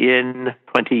Centauri in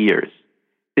 20 years.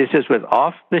 This is with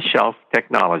off-the-shelf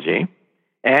technology.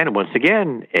 And once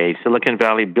again, a Silicon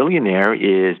Valley billionaire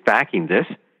is backing this.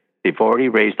 They've already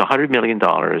raised $100 million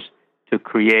to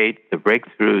create the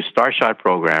breakthrough Starshot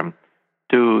program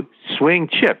to swing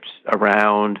chips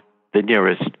around the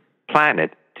nearest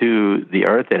planet to the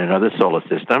Earth in another solar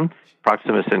system,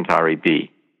 Proxima Centauri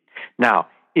b. Now,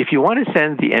 if you want to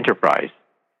send the Enterprise,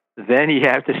 then you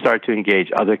have to start to engage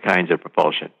other kinds of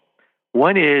propulsion.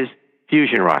 One is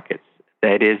fusion rockets.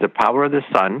 That is the power of the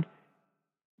sun.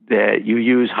 That you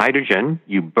use hydrogen,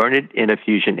 you burn it in a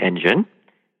fusion engine,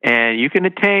 and you can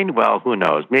attain, well, who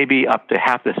knows, maybe up to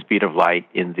half the speed of light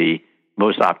in the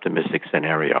most optimistic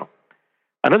scenario.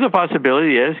 Another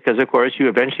possibility is, because of course you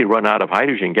eventually run out of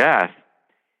hydrogen gas,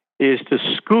 is to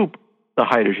scoop the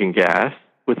hydrogen gas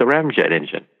with a ramjet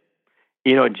engine.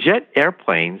 You know, jet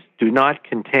airplanes do not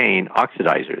contain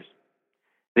oxidizers.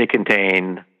 They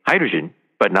contain hydrogen,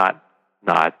 but not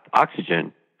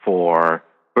oxygen for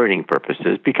burning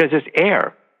purposes, because it's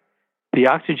air. The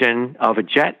oxygen of a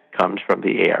jet comes from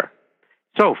the air.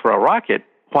 So for a rocket,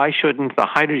 why shouldn't the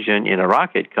hydrogen in a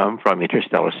rocket come from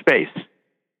interstellar space?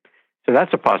 So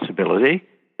that's a possibility.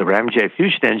 The ramjet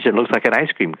fusion engine looks like an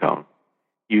ice cream cone.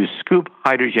 You scoop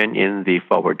hydrogen in the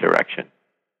forward direction.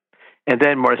 And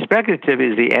then more speculative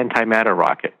is the antimatter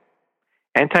rocket.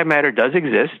 Antimatter does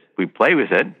exist. We play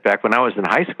with it. Back when I was in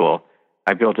high school,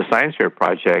 I built a science fair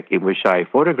project in which I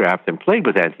photographed and played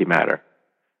with antimatter.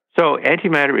 So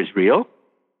antimatter is real.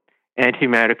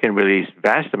 Antimatter can release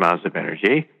vast amounts of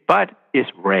energy, but it's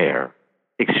rare,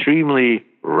 extremely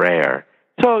rare.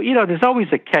 So, you know, there's always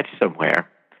a catch somewhere.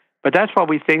 But that's why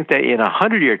we think that in a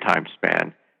 100-year time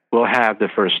span, we'll have the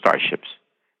first starships.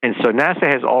 And so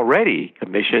NASA has already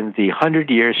commissioned the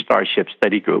 100-year Starship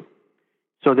Study Group.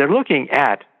 So they're looking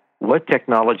at what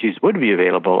technologies would be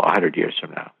available 100 years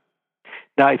from now.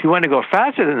 Now, if you want to go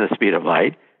faster than the speed of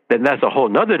light, then that's a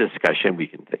whole other discussion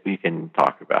we can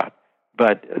talk about.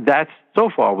 But that's, so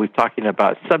far, we're talking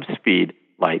about subspeed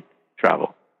light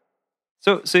travel.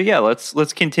 So yeah,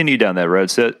 let's continue down that road.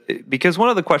 So, because one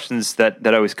of the questions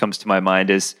that always comes to my mind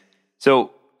is,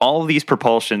 so all of these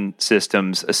propulsion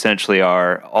systems essentially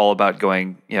are all about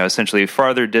going, essentially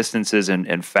farther distances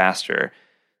and faster.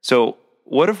 So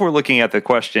what if we're looking at the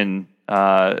question,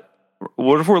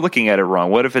 what if we're looking at it wrong?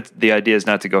 What if the idea is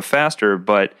not to go faster,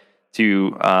 but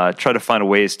to try to find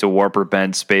ways to warp or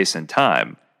bend space and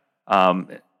time?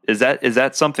 Is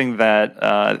that something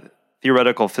that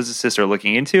theoretical physicists are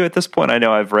looking into at this point? I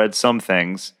know I've read some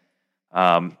things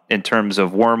in terms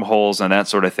of wormholes and that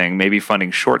sort of thing, maybe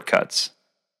finding shortcuts.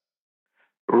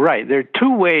 Right. There are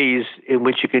two ways in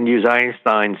which you can use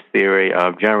Einstein's theory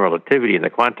of general relativity and the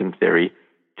quantum theory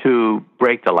to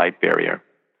break the light barrier.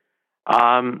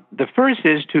 The first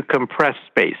is to compress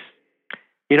space.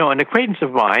 An acquaintance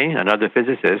of mine, another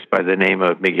physicist by the name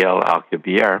of Miguel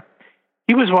Alcubierre,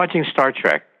 he was watching Star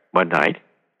Trek one night,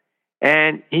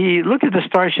 and he looked at the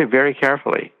starship very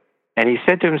carefully, and he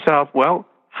said to himself, well,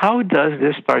 how does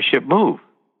this starship move?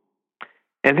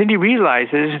 And then he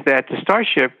realizes that the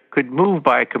starship could move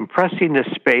by compressing the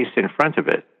space in front of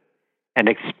it and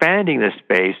expanding the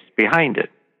space behind it.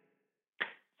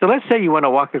 So let's say you want to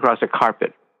walk across a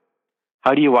carpet.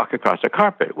 How do you walk across a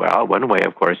carpet? Well, one way,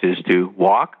 of course, is to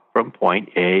walk from point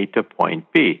A to point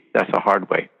B. That's a hard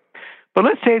way. But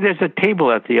let's say there's a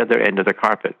table at the other end of the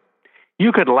carpet.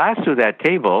 You could lasso that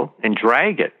table and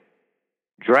drag it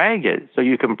so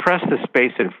you compress the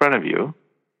space in front of you,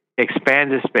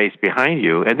 expand the space behind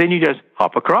you, and then you just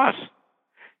hop across.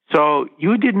 So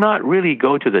you did not really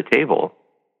go to the table.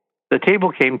 The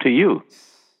table came to you.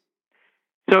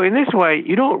 So in this way,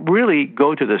 you don't really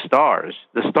go to the stars.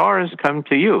 The stars come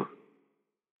to you.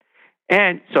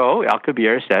 And so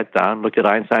Alcubierre sat down, looked at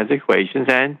Einstein's equations,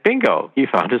 and bingo, he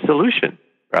found a solution.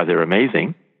 Rather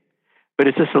amazing. But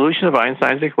it's a solution of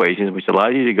Einstein's equations, which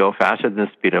allows you to go faster than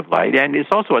the speed of light. And it's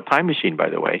also a time machine, by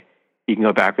the way. You can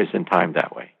go backwards in time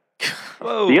that way.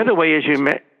 Whoa. The other way, as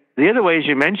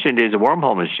you mentioned, is a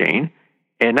wormhole machine.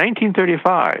 In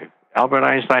 1935, Albert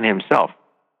Einstein himself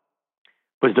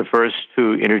was the first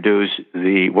to introduce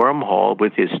the wormhole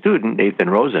with his student, Nathan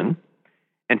Rosen.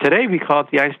 And today we call it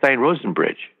the Einstein-Rosen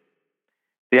Bridge.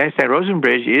 The Einstein-Rosen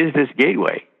Bridge is this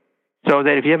gateway. So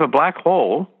that if you have a black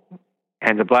hole,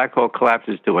 and the black hole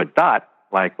collapses to a dot,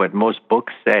 like what most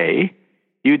books say,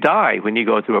 you die when you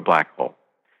go through a black hole.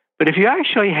 But if you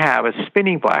actually have a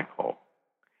spinning black hole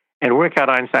and work out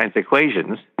Einstein's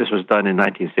equations, this was done in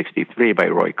 1963 by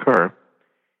Roy Kerr,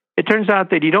 it turns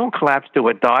out that you don't collapse to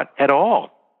a dot at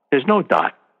all. There's no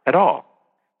dot at all.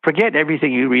 Forget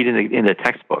everything you read in the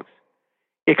textbooks.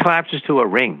 It collapses to a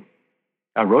ring,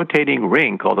 a rotating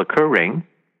ring called a Kerr ring.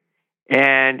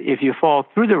 And if you fall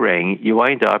through the ring, you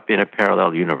wind up in a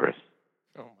parallel universe.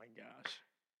 Oh, my gosh.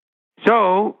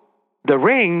 So the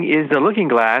ring is the looking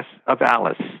glass of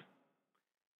Alice.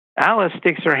 Alice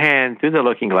sticks her hand through the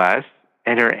looking glass,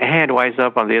 and her hand winds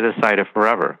up on the other side of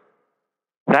forever.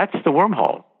 That's the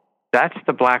wormhole. That's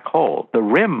the black hole. The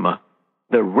rim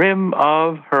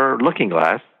of her looking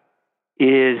glass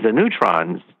is the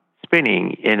neutrons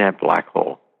spinning in a black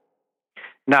hole.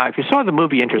 Now, if you saw the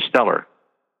movie Interstellar,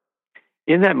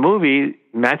 in that movie,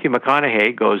 Matthew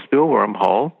McConaughey goes through a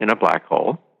wormhole in a black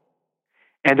hole,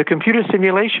 and the computer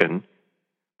simulation,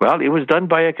 well, it was done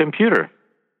by a computer.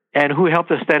 And who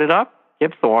helped us set it up?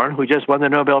 Kip Thorne, who just won the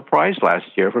Nobel Prize last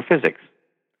year for physics.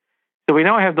 So we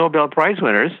now have Nobel Prize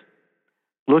winners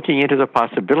looking into the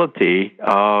possibility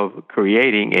of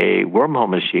creating a wormhole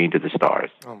machine to the stars.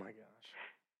 Oh, my gosh.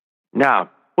 Now,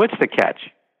 what's the catch?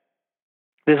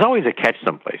 There's always a catch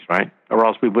someplace, right? Or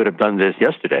else we would have done this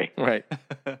yesterday. Right.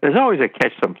 There's always a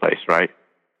catch someplace, right?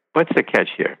 What's the catch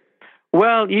here?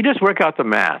 Well, you just work out the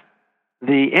math.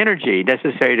 The energy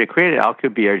necessary to create an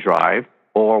Alcubierre drive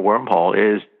or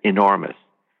wormhole is enormous.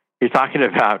 You're talking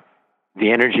about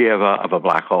the energy of a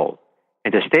black hole.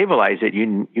 And to stabilize it,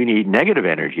 you need negative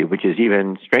energy, which is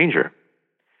even stranger.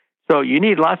 So you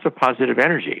need lots of positive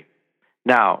energy.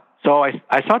 Now, so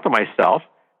I thought to myself,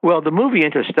 well, the movie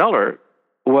Interstellar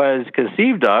was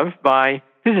conceived of by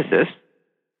physicists.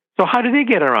 So how did they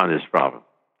get around this problem?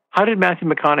 How did Matthew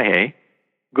McConaughey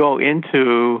go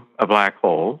into a black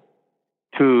hole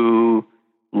to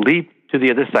leap to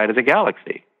the other side of the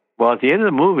galaxy? Well, at the end of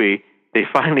the movie, they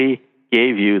finally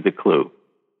gave you the clue.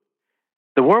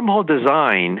 The wormhole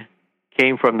design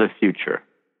came from the future.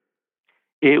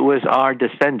 It was our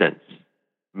descendants,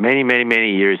 many, many,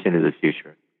 many years into the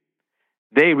future.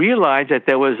 They realized that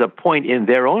there was a point in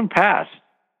their own past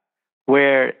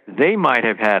where they might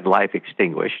have had life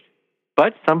extinguished,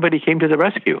 but somebody came to the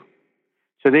rescue.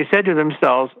 So they said to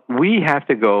themselves, we have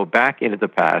to go back into the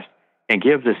past and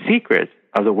give the secret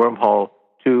of the wormhole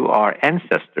to our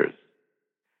ancestors.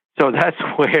 So that's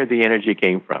where the energy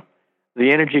came from.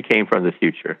 The energy came from the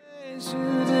future.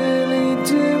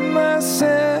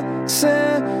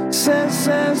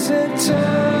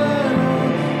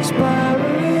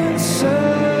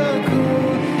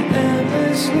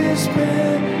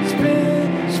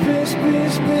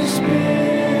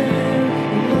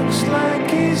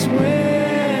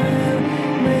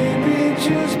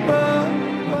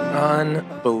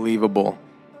 Unbelievable.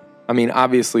 I mean,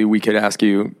 obviously, we could ask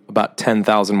you about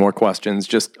 10,000 more questions,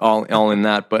 just all in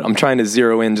that. But I'm trying to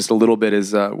zero in just a little bit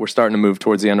as we're starting to move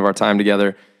towards the end of our time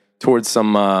together, towards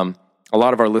some a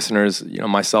lot of our listeners,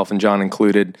 myself and John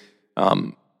included,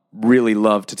 really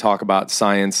love to talk about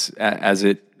science as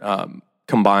it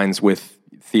combines with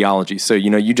theology. So,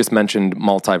 you just mentioned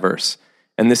multiverse,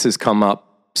 and this has come up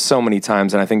so many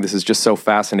times, and I think this is just so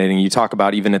fascinating. You talk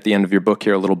about, even at the end of your book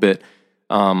here a little bit,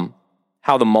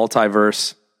 how the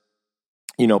multiverse,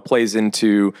 plays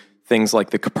into things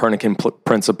like the Copernican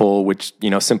principle, which,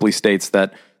 simply states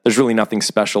that there's really nothing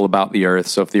special about the Earth.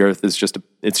 So if the Earth is just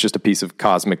a piece of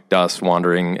cosmic dust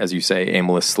wandering, as you say,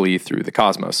 aimlessly through the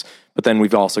cosmos. But then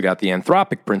we've also got the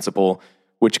anthropic principle,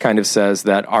 which kind of says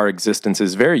that our existence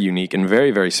is very unique and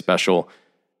very, very special.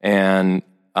 And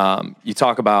you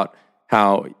talk about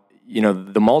how,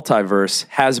 the multiverse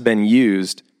has been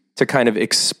used to kind of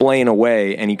explain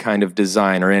away any kind of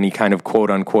design or any kind of quote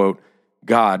unquote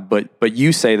God. But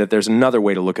you say that there's another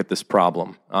way to look at this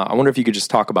problem. I wonder if you could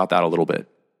just talk about that a little bit.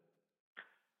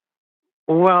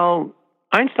 Well,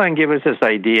 Einstein gave us this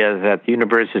idea that the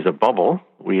universe is a bubble.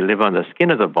 We live on the skin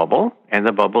of the bubble, and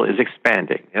the bubble is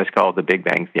expanding. That's called the Big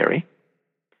Bang Theory.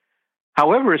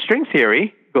 However, string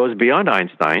theory goes beyond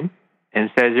Einstein and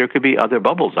says there could be other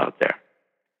bubbles out there.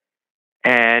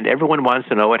 And everyone wants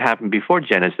to know what happened before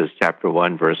Genesis chapter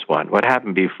 1, verse 1. What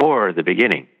happened before the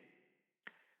beginning?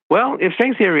 Well, if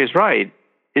string theory is right,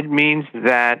 it means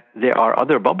that there are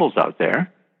other bubbles out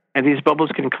there, and these bubbles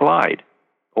can collide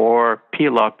or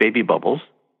peel off baby bubbles,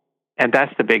 and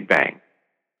that's the Big Bang.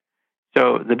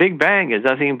 So the Big Bang is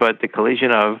nothing but the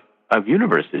collision of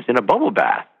universes in a bubble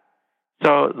bath.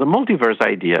 So the multiverse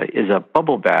idea is a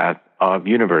bubble bath of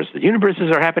universes. Universes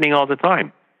are happening all the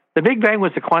time. The Big Bang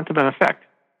was a quantum effect.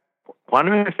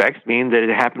 Quantum effects mean that it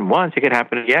happened once, it could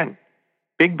happen again.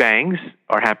 Big bangs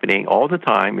are happening all the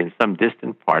time in some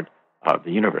distant part of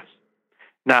the universe.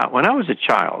 Now, when I was a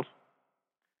child,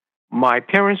 my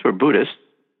parents were Buddhists,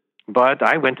 but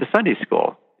I went to Sunday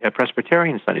school, a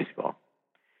Presbyterian Sunday school.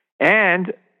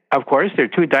 And, of course, there are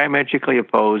two diametrically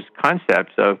opposed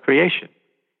concepts of creation.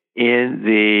 In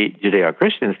the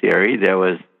Judeo-Christian theory, there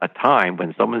was a time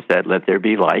when someone said, "Let there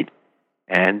be light,"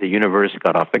 and the universe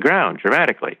got off the ground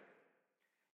dramatically.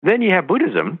 Then you have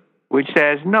Buddhism, which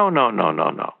says, no.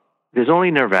 There's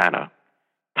only nirvana,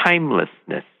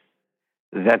 timelessness,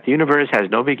 that the universe has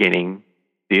no beginning,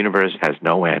 the universe has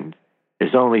no end.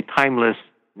 There's only timeless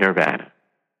nirvana.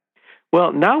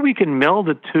 Well, now we can meld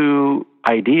the two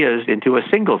ideas into a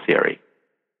single theory,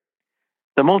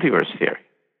 the multiverse theory.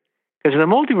 Because in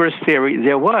the multiverse theory,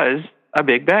 there was a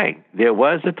Big Bang. There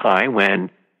was a time when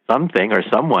something or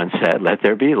someone said, "Let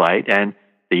there be light," and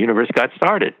the universe got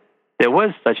started. There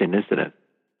was such an incident.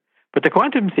 But the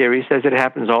quantum theory says it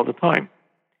happens all the time.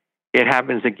 It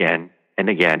happens again and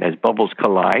again as bubbles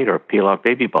collide or peel off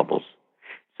baby bubbles.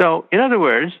 So, in other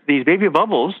words, these baby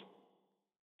bubbles,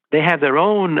 they have their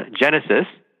own genesis,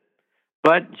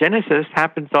 but genesis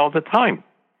happens all the time.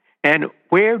 And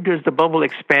where does the bubble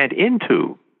expand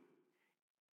into?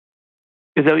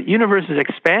 If the universe is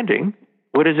expanding,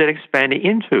 what is it expanding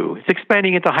into? It's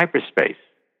expanding into hyperspace,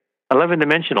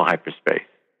 11-dimensional hyperspace.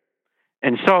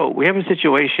 And so we have a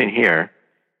situation here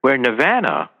where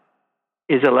nirvana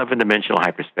is 11-dimensional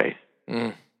hyperspace.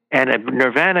 And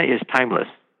nirvana is timeless.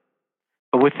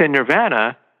 But within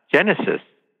nirvana, Genesis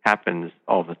happens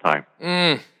all the time.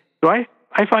 So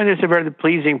I find this a very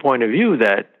pleasing point of view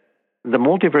that the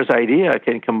multiverse idea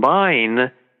can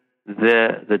combine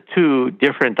the two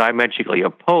different diametrically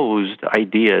opposed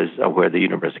ideas of where the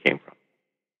universe came from.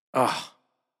 Oh,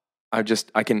 I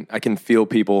can feel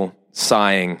people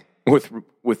sighing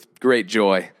with great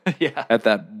joy at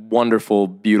that wonderful,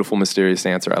 beautiful, mysterious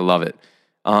answer. I love it.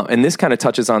 And this kind of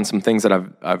touches on some things that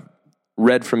I've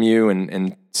read from you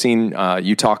and seen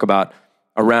you talk about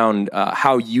around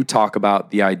how you talk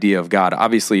about the idea of God.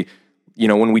 Obviously,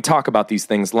 when we talk about these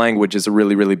things, language is a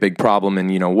really, really big problem.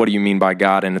 And, what do you mean by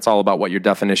God? And it's all about what your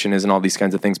definition is and all these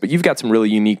kinds of things. But you've got some really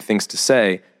unique things to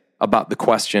say about the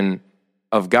question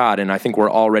of God. And I think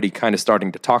we're already kind of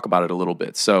starting to talk about it a little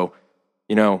bit. So,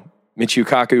 Michio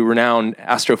Kaku, renowned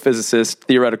astrophysicist,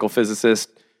 theoretical physicist,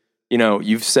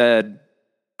 you've said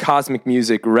cosmic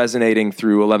music resonating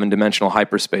through 11-dimensional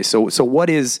hyperspace. So what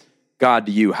is God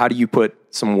to you? How do you put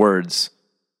some words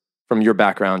from your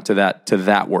background to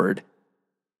that word?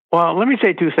 Well, let me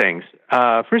say two things.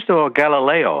 First of all,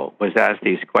 Galileo was asked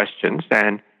these questions,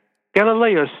 and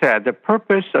Galileo said the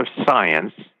purpose of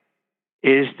science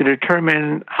is to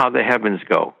determine how the heavens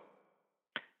go.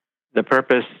 The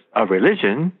purpose of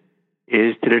religion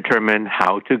is to determine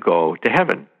how to go to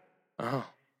heaven. Oh.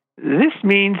 This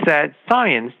means that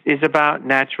science is about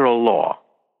natural law.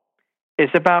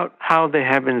 It's about how the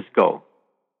heavens go.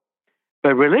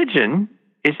 But religion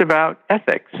is about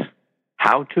ethics,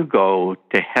 how to go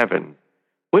to heaven.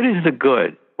 What is the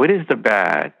good? What is the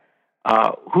bad?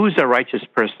 Who's a righteous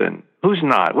person? Who's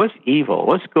not? What's evil?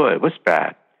 What's good? What's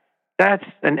bad? That's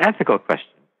an ethical question.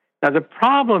 Now, the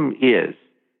problem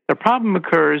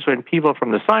occurs when people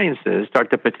from the sciences start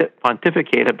to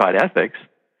pontificate about ethics,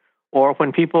 or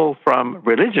when people from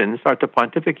religion start to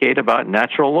pontificate about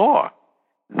natural law.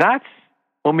 That's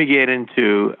when we get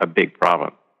into a big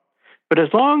problem. But as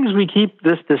long as we keep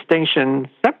this distinction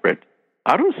separate,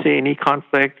 I don't see any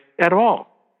conflict at all.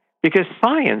 Because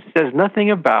science says nothing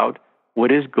about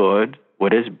what is good,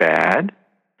 what is bad.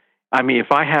 I mean,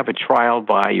 if I have a trial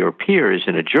by your peers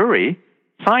in a jury,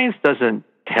 science doesn't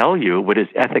tell you what is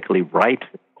ethically right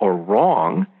or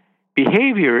wrong.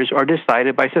 Behaviors are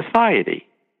decided by society.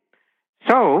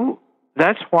 So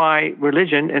that's why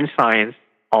religion and science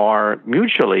are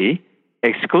mutually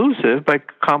exclusive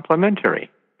but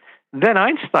complementary. Then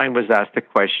Einstein was asked the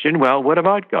question, well, what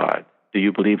about God? Do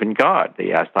you believe in God?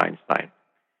 They asked Einstein.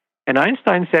 And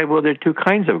Einstein said, well, there are two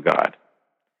kinds of God.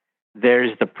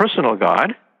 There's the personal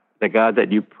God, the God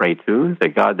that you pray to, the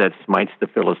God that smites the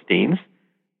Philistines,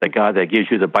 the God that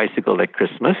gives you the bicycle at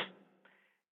Christmas.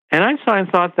 And Einstein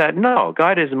thought that, no,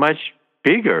 God is much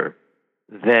bigger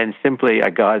than simply a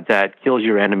God that kills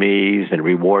your enemies and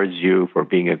rewards you for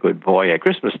being a good boy at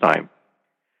Christmas time.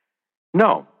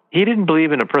 No, he didn't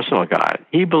believe in a personal God.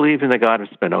 He believed in the God of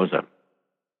Spinoza,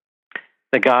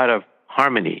 the God of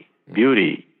harmony,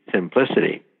 beauty,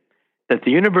 simplicity, that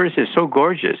the universe is so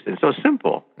gorgeous and so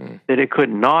simple that it could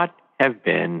not have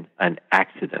been an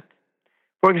accident.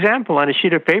 For example, on a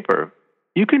sheet of paper,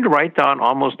 you can write down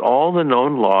almost all the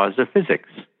known laws of physics.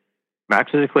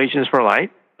 Maxwell's equations for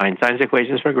light, Einstein's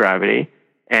equations for gravity,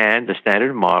 and the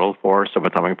standard model for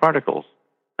subatomic particles.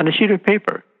 On a sheet of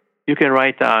paper, you can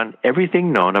write down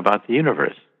everything known about the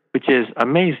universe, which is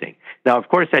amazing. Now, of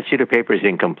course, that sheet of paper is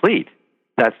incomplete.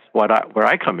 That's where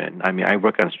I come in. I mean, I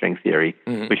work on string theory,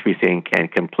 which we think can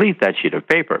complete that sheet of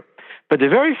paper. But the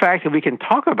very fact that we can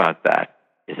talk about that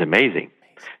is amazing.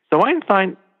 So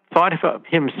Einstein thought of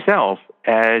himself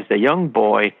as a young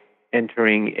boy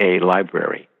entering a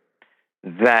library,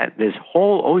 that this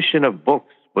whole ocean of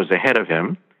books was ahead of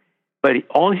him, but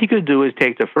all he could do is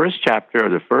take the first chapter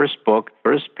of the first book,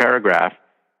 first paragraph,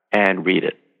 and read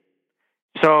it.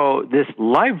 So this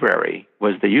library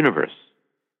was the universe,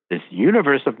 this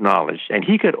universe of knowledge, and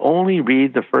he could only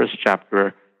read the first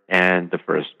chapter and the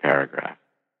first paragraph.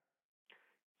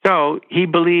 So he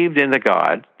believed in the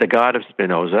God of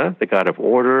Spinoza, the God of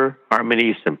order,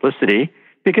 harmony, simplicity,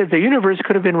 because the universe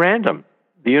could have been random.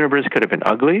 The universe could have been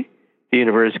ugly. The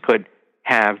universe could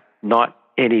have not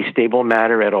any stable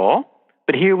matter at all.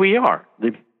 But here we are,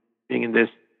 living in this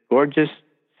gorgeous,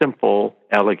 simple,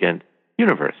 elegant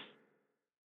universe.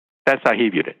 That's how he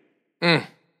viewed it.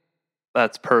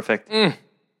 That's perfect.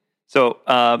 So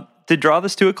to draw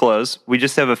this to a close, we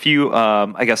just have a few,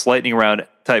 lightning round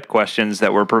type questions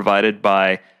that were provided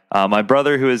by my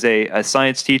brother, who is a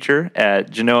science teacher at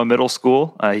Genoa Middle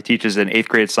School. He teaches an 8th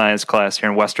grade science class here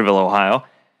in Westerville, Ohio.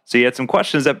 So he had some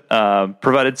questions that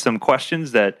provided some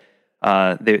questions that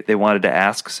they wanted to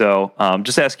ask. So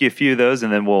just ask you a few of those,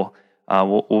 and then we'll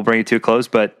bring it to a close.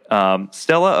 But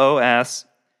Stella O asks,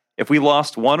 if we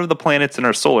lost one of the planets in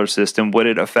our solar system, would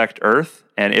it affect Earth?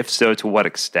 And if so, to what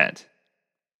extent?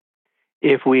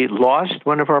 If we lost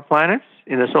one of our planets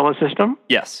in the solar system?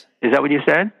 Yes. Is that what you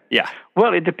said? Yeah.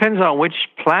 Well, it depends on which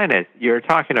planet you're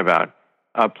talking about.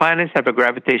 Planets have a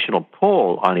gravitational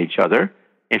pull on each other.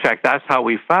 In fact, that's how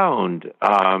we found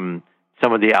some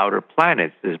of the outer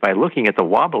planets, is by looking at the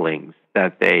wobblings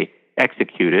that they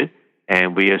executed,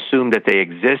 and we assume that they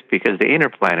exist because the inner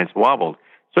planets wobbled.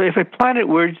 So if a planet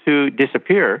were to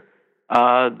disappear,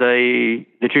 the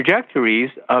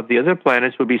trajectories of the other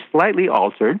planets would be slightly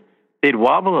altered. They'd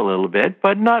wobble a little bit,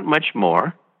 but not much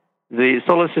more. The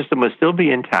solar system would still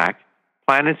be intact.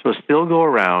 Planets will still go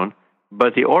around,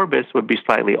 but the orbits would be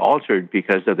slightly altered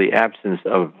because of the absence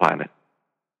of a planet.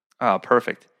 Oh,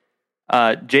 perfect.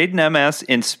 Jaden M. asks,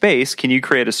 in space, can you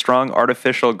create a strong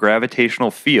artificial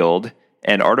gravitational field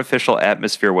and artificial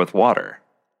atmosphere with water?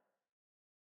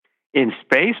 In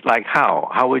space? Like how?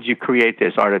 How would you create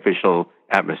this artificial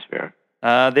atmosphere?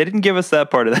 They didn't give us that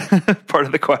part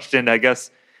of the question. I guess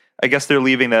they're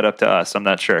leaving that up to us. I'm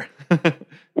not sure.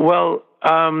 Well,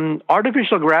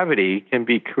 artificial gravity can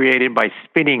be created by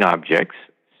spinning objects.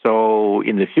 So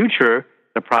in the future,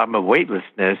 the problem of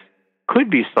weightlessness could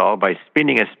be solved by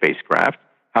spinning a spacecraft.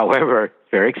 However,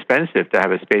 it's very expensive to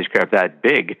have a spacecraft that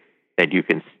big that you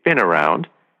can spin around.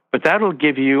 But that'll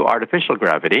give you artificial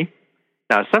gravity.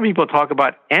 Now, some people talk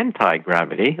about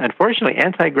anti-gravity. Unfortunately,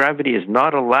 anti-gravity is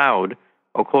not allowed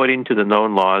according to the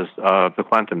known laws of the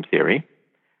quantum theory.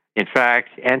 In fact,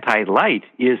 anti-light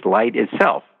is light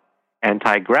itself.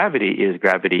 Anti-gravity is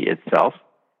gravity itself.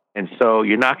 And so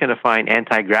you're not going to find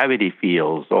anti-gravity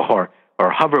fields or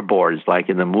hoverboards like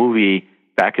in the movie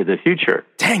Back to the Future.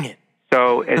 Dang it.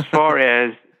 So as far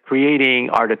as creating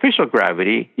artificial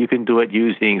gravity, you can do it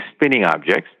using spinning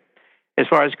objects. As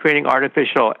far as creating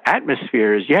artificial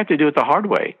atmospheres, you have to do it the hard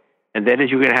way. And that is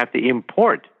you're going to have to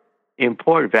import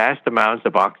vast amounts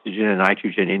of oxygen and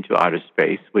nitrogen into outer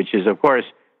space, which is, of course,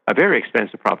 a very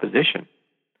expensive proposition.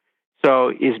 So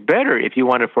it's better if you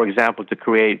wanted, for example, to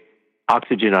create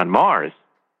oxygen on Mars,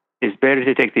 it's better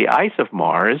to take the ice of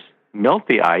Mars, melt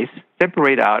the ice,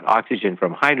 separate out oxygen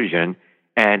from hydrogen,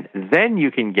 and then you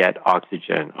can get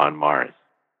oxygen on Mars.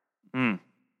 All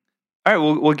right,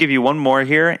 we'll give you one more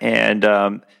here, and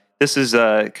this is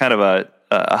kind of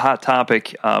a hot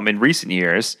topic in recent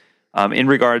years in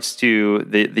regards to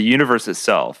the universe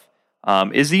itself.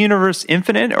 Is the universe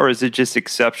infinite, or is it just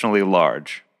exceptionally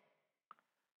large?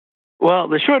 Well,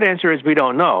 the short answer is we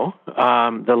don't know.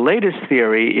 The latest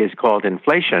theory is called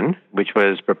inflation, which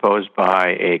was proposed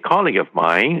by a colleague of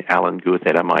mine, Alan Guth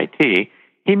at MIT.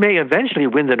 He may eventually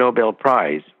win the Nobel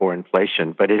Prize for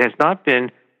inflation, but it has not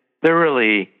been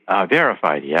thoroughly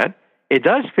verified yet. It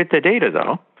does fit the data,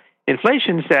 though.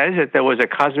 Inflation says that there was a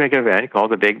cosmic event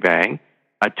called the Big Bang,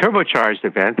 a turbocharged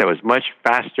event that was much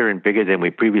faster and bigger than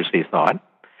we previously thought.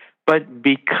 But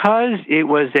because it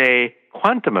was a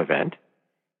quantum event,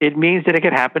 it means that it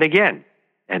could happen again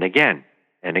and again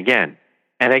and again.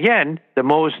 And again, the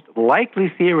most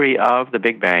likely theory of the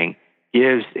Big Bang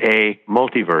gives a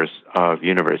multiverse of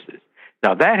universes.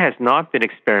 Now, that has not been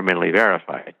experimentally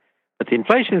verified, but the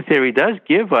inflation theory does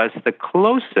give us the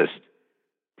closest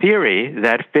theory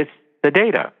that fits the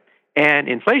data. And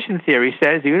inflation theory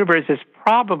says the universe is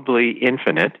probably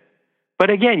infinite, but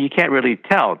again, you can't really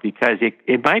tell because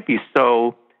it might be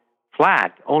so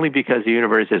flat only because the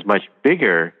universe is much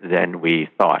bigger than we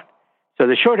thought. So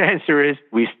the short answer is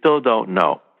we still don't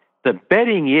know. The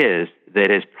betting is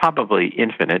that it's probably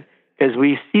infinite because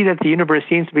we see that the universe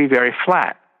seems to be very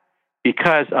flat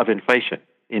because of inflation.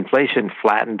 Inflation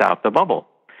flattened out the bubble.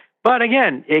 But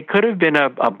again, it could have been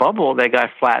a bubble that got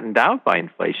flattened out by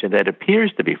inflation that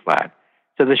appears to be flat.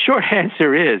 So the short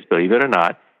answer is, believe it or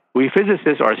not, we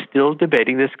physicists are still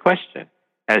debating this question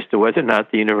as to whether or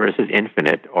not the universe is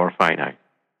infinite or finite.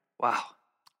 Wow.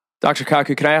 Dr.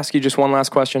 Kaku, can I ask you just one last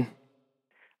question?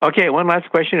 Okay, one last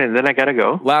question, and then I got to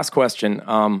go. Last question.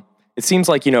 It seems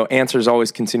like, answers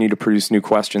always continue to produce new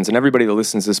questions. And everybody that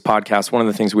listens to this podcast, one of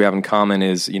the things we have in common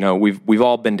is, we've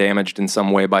all been damaged in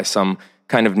some way by some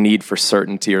kind of need for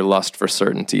certainty or lust for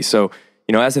certainty. So,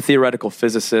 as a theoretical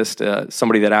physicist,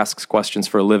 somebody that asks questions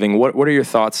for a living, what are your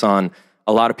thoughts on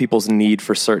a lot of people's need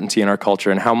for certainty in our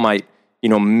culture, and how might,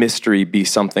 mystery be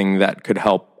something that could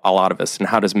help a lot of us? And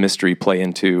how does mystery play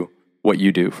into what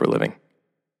you do for a living?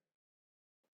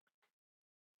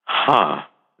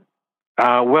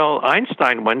 Well,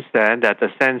 Einstein once said that the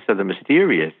sense of the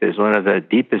mysterious is one of the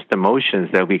deepest emotions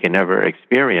that we can ever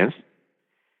experience.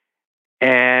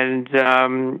 And,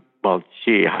 how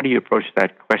do you approach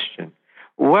that question?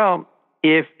 Well,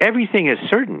 if everything is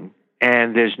certain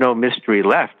and there's no mystery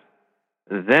left,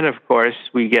 then, of course,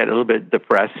 we get a little bit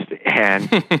depressed and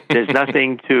there's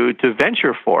nothing to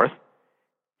venture forth.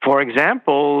 For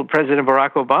example, President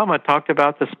Barack Obama talked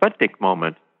about the Sputnik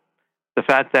moment. The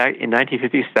fact that in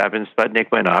 1957,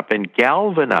 Sputnik went up and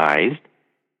galvanized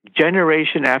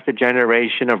generation after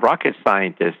generation of rocket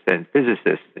scientists and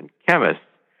physicists and chemists.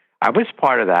 I was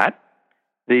part of that,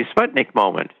 the Sputnik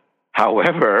moment.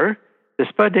 However, the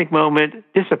Sputnik moment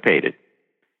dissipated.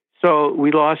 So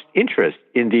we lost interest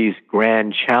in these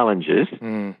grand challenges,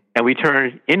 and we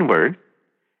turned inward.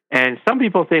 And some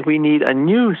people think we need a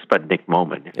new Sputnik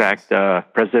moment. In fact,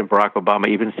 President Barack Obama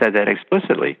even said that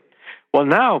explicitly. Well,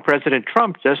 now President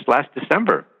Trump, just last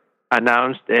December,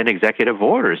 announced an executive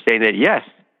order saying that, yes,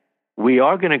 we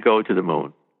are going to go to the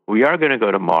moon, we are going to go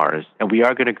to Mars, and we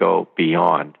are going to go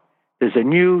beyond. There's a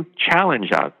new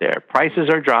challenge out there. Prices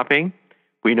are dropping.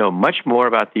 We know much more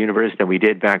about the universe than we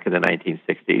did back in the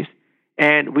 1960s.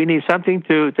 And we need something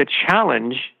to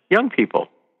challenge young people.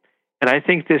 And I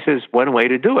think this is one way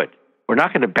to do it. We're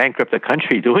not going to bankrupt the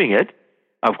country doing it.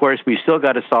 Of course, we still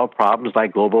got to solve problems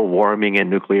like global warming and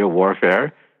nuclear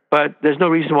warfare, but there's no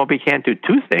reason why we can't do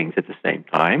two things at the same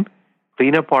time: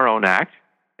 clean up our own act,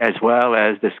 as well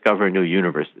as discover new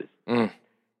universes.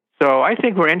 So I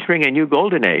think we're entering a new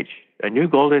golden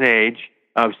age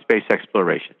of space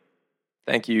exploration.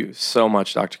 Thank you so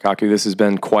much, Dr. Kaku. This has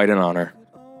been quite an honor.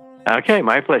 Okay,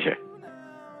 my pleasure.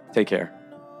 Take care.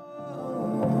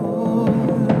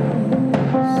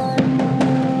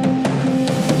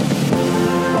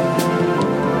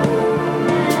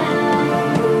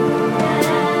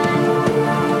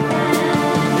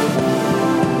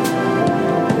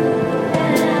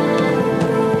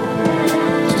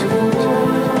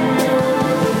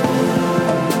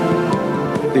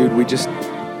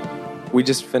 We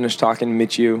just finished talking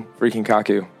Michio freaking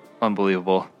Kaku.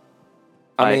 Unbelievable.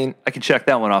 I mean, I can check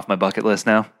that one off my bucket list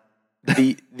now.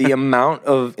 the amount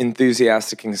of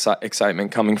enthusiastic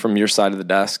excitement coming from your side of the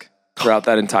desk throughout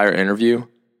that entire interview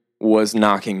was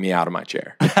knocking me out of my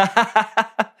chair.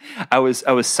 I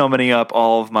was summoning up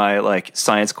all of my like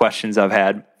science questions I've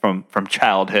had from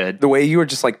childhood. The way you were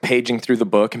just like paging through the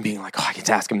book and being like, oh, I get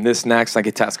to ask him this next, I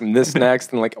get to ask him this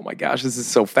next, and like, oh my gosh, this is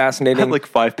so fascinating. I had like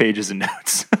 5 pages of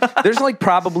notes. There's like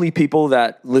probably people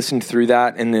that listened through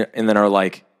that and then are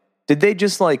like, did they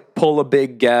just like pull a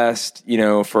big guest, you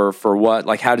know, for what?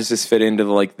 Like, how does this fit into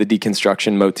the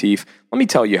deconstruction motif? Let me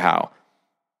tell you how.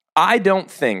 I don't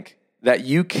think that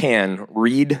you can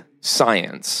read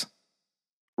science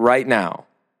right now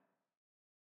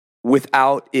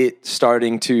without it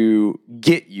starting to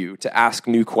get you to ask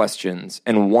new questions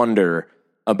and wonder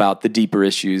about the deeper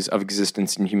issues of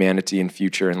existence and humanity and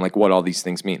future and like what all these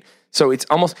things mean. So it's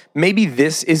almost, maybe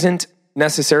this isn't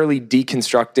necessarily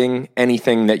deconstructing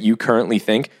anything that you currently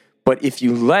think, but if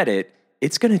you let it,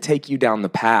 it's going to take you down the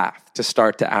path to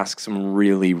start to ask some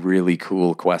really, really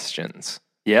cool questions.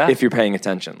 Yeah. If you're paying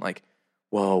attention, like,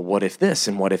 well, what if this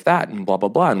and what if that and blah, blah,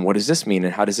 blah. And what does this mean?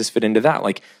 And how does this fit into that?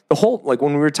 Like the whole, like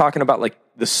when we were talking about like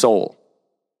the soul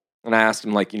and I asked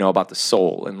him like, you know, about the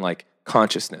soul and like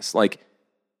consciousness, like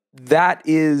that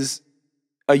is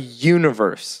a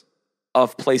universe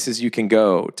of places you can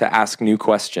go to ask new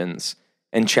questions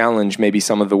and challenge maybe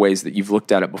some of the ways that you've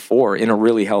looked at it before in a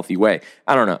really healthy way.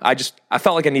 I don't know. I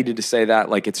felt like I needed to say that.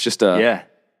 Like it's just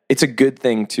it's a good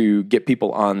thing to get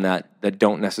people on that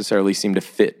don't necessarily seem to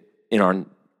fit in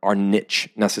our niche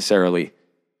necessarily.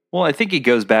 Well, I think it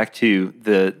goes back to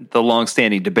the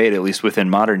longstanding debate, at least within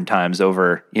modern times,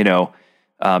 over, you know,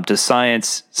 does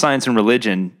science and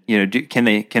religion, you know, can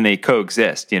they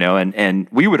coexist? You know, and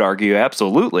we would argue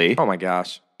absolutely. Oh my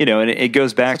gosh. You know, and it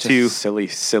goes back Such to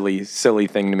a silly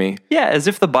thing to me. Yeah, as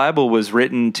if the Bible was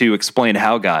written to explain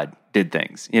how God did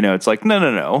things. You know, it's like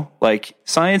no. Like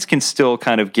science can still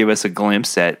kind of give us a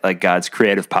glimpse at like God's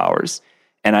creative powers.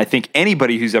 And I think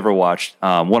anybody who's ever watched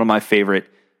one of my favorite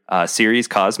series,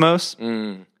 Cosmos,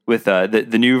 with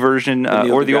the new version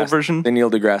or the old version, the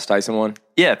Neil deGrasse Tyson one.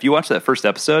 Yeah, if you watch that first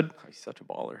episode, he's such a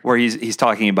baller. Where he's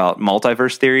talking about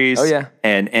multiverse theories. Oh yeah,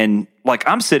 and like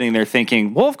I'm sitting there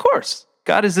thinking, well, of course,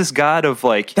 God is this God of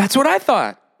like that's what I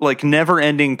thought, like never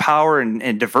ending power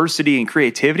and diversity and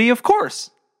creativity. Of course,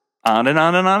 on and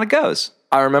on and on it goes.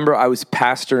 I remember I was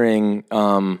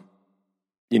pastoring.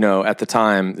 You know, at the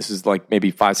time, this is like maybe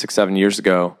 5, 6, 7 years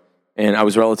ago, and I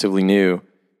was relatively new,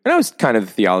 and I was kind of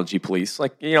the theology police,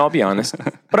 like, you know, I'll be honest,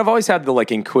 but I've always had the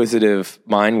like inquisitive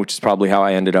mind, which is probably how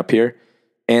I ended up here.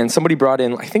 And somebody brought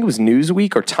in, I think it was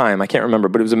Newsweek or Time, I can't remember,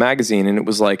 but it was a magazine, and it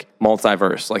was like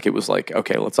multiverse, like it was like,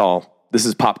 okay, this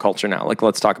is pop culture now, like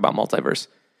let's talk about multiverse.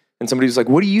 And somebody was like,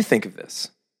 what do you think of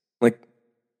this? Like,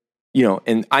 you know,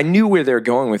 and I knew where they were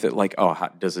going with it, like, oh, how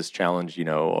does this challenge, you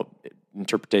know,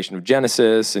 interpretation of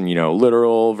Genesis and, you know,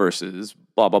 literal versus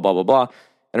blah, blah, blah, blah, blah.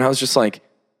 And I was just like,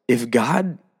 if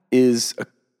God is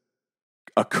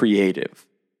a creative,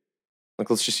 like,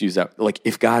 let's just use that. Like,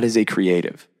 if God is a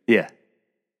creative, yeah,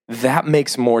 that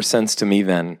makes more sense to me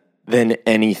than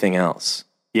anything else.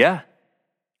 Yeah.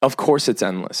 Of course it's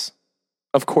endless.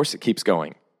 Of course it keeps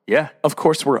going. Yeah. Of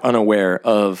course we're unaware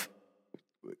of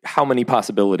how many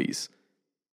possibilities.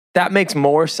 That makes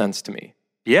more sense to me.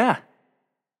 Yeah.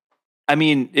 I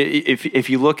mean, if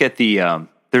you look at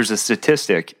there's a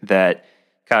statistic that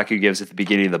Kaku gives at the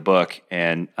beginning of the book,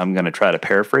 and I'm going to try to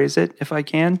paraphrase it if I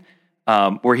can,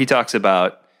 where he talks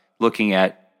about looking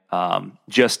at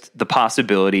just the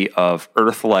possibility of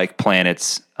Earth-like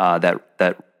planets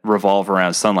that revolve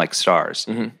around sun-like stars.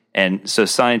 Mm-hmm. And so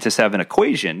scientists have an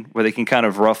equation where they can kind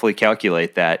of roughly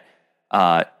calculate that.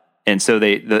 And so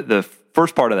the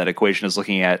first part of that equation is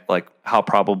looking at like how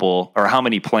probable or how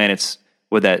many planets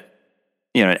would that,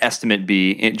 you know, an estimate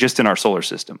be just in our solar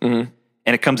system. Mm-hmm.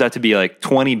 And it comes out to be like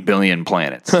 20 billion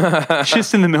planets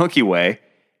just in the Milky Way.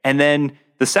 And then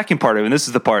the second part of it, and this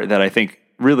is the part that I think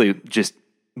really just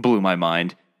blew my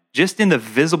mind, just in the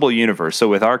visible universe. So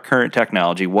with our current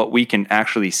technology, what we can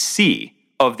actually see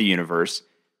of the universe,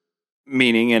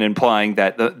 meaning and implying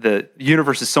that the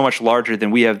universe is so much larger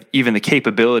than we have even the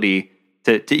capability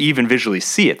to even visually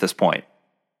see at this point.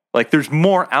 Like there's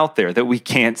more out there that we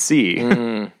can't see.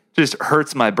 Mm. Just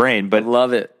hurts my brain, but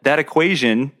love it. That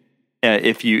equation,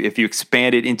 if you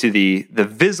expand it into the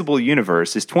visible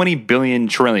universe, is 20 billion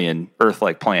trillion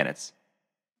Earth-like planets,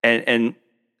 and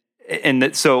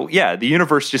so yeah, the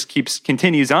universe just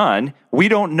continues on. We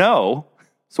don't know.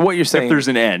 So what you're saying? If there's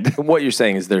an end, what you're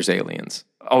saying is there's aliens.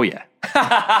 Oh yeah,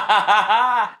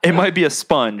 it might be a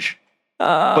sponge.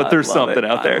 but there's something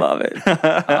out there. I love it.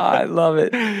 I love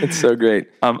it. It's so great.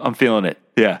 I'm feeling it.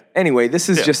 Yeah. Anyway, this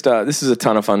is just this is a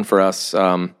ton of fun for us.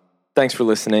 Thanks for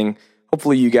listening.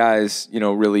 Hopefully you guys,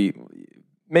 really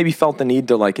maybe felt the need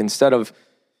to, like, instead of,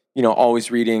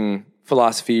 always reading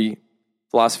philosophy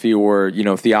or,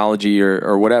 theology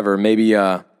or whatever, maybe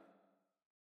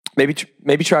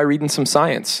try reading some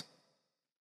science.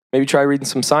 Maybe try reading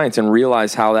some science and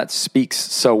realize how that speaks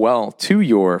so well to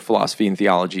your philosophy and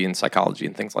theology and psychology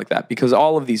and things like that, because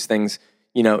all of these things,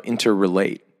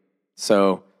 interrelate.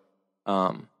 So,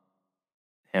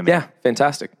 yeah,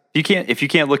 fantastic. If you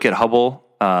can't look at Hubble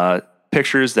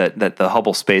pictures that the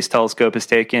Hubble Space Telescope has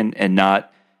taken and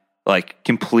not, like,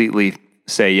 completely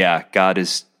say, yeah, God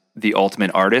is the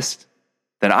ultimate artist,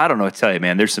 then I don't know what to tell you,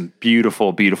 man. There's some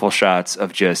beautiful, beautiful shots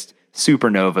of just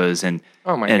supernovas and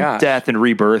death and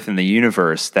rebirth in the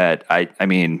universe that I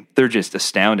mean, they're just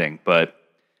astounding. But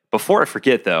before I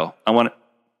forget, though,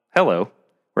 hello,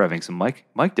 we're having some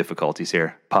mic difficulties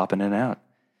here, popping in and out.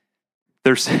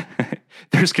 There's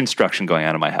construction going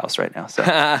on in my house right now, so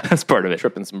that's part of it.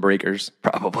 Tripping some breakers,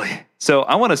 probably. So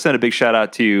I want to send a big shout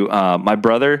out to my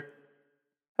brother.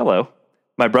 Hello,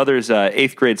 my brother's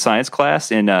 8th grade science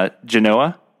class in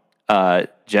Genoa. I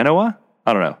don't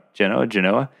know,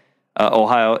 Genoa,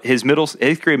 Ohio. His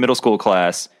 8th grade middle school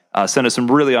class sent us some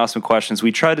really awesome questions.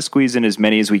 We tried to squeeze in as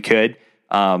many as we could.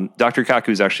 Dr. Kaku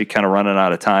is actually kind of running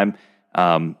out of time.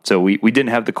 So we didn't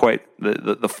have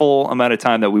the full amount of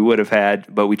time that we would have had,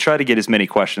 but we tried to get as many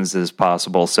questions as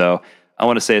possible. So I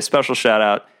want to say a special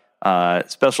shout out,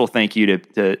 special thank you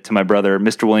to my brother,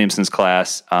 Mr. Williamson's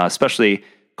class, especially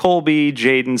Colby,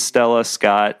 Jaden, Stella,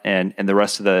 Scott, and the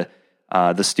rest of the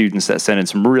students that sent in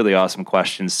some really awesome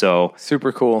questions. So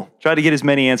super cool. Try to get as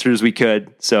many answers as we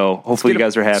could. So hopefully you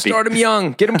guys are happy. Start them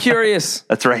young. Get them curious.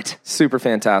 That's right. Super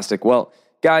fantastic. Well,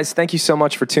 guys, thank you so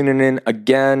much for tuning in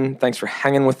again. Thanks for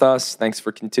hanging with us. Thanks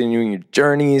for continuing your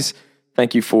journeys.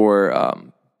 Thank you for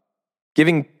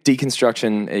giving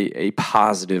deconstruction a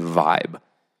positive vibe,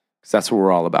 because that's what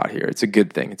we're all about here. It's a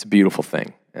good thing. It's a beautiful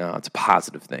thing. It's a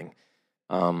positive thing.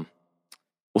 We'll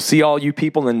see all you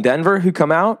people in Denver who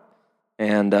come out.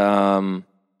 And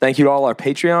thank you to all our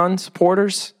Patreon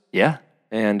supporters. Yeah.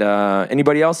 And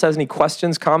anybody else has any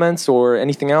questions, comments, or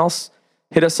anything else,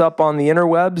 hit us up on the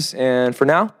interwebs. And for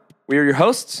now, we are your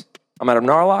hosts. I'm Adam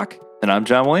Narlock. And I'm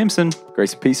John Williamson.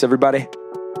 Grace and peace, everybody.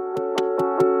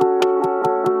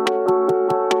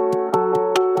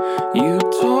 You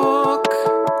talk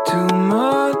too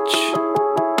much,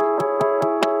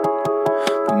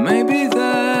 but maybe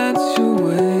that's your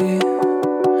way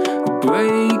of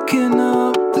breaking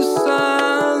up the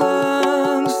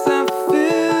silence that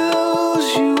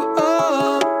fills you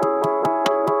up.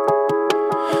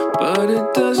 But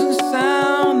it doesn't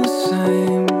sound the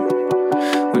same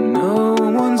when no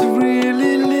one's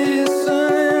really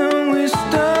listening. We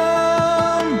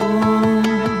stumble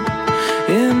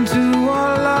into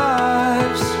our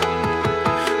lives,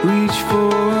 reach for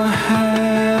a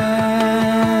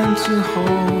hand to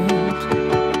hold,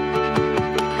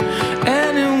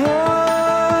 and in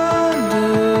wonder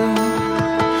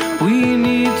we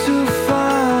need to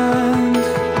find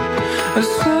a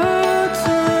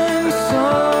certain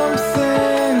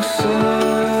something certain.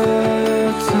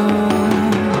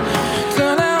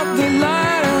 Turn out the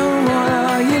light and what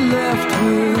are you left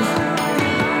with?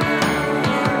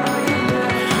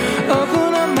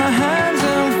 Open up my hands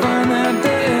and find that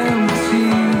they're empty.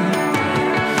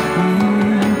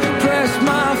 Press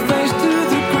my face to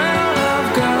the ground, I've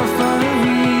gotta find a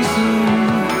reason.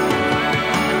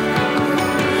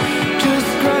 Just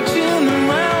scratching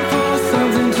around for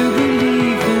something to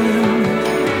believe in,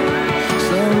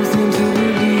 something to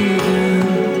believe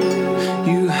in.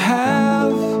 You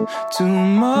have too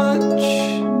much,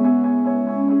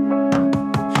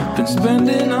 been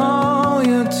spending all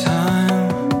your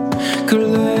time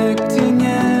collecting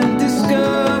and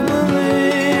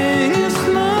discovering it's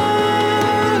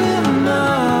not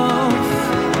enough.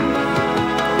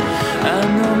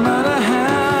 And no matter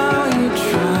how you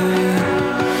try,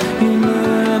 you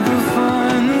never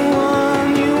find the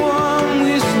one you want.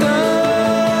 We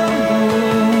stumble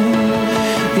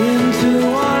into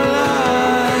our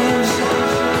lives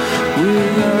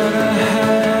without a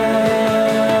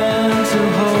hand to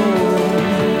hold.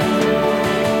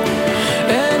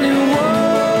 And in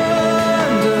wonder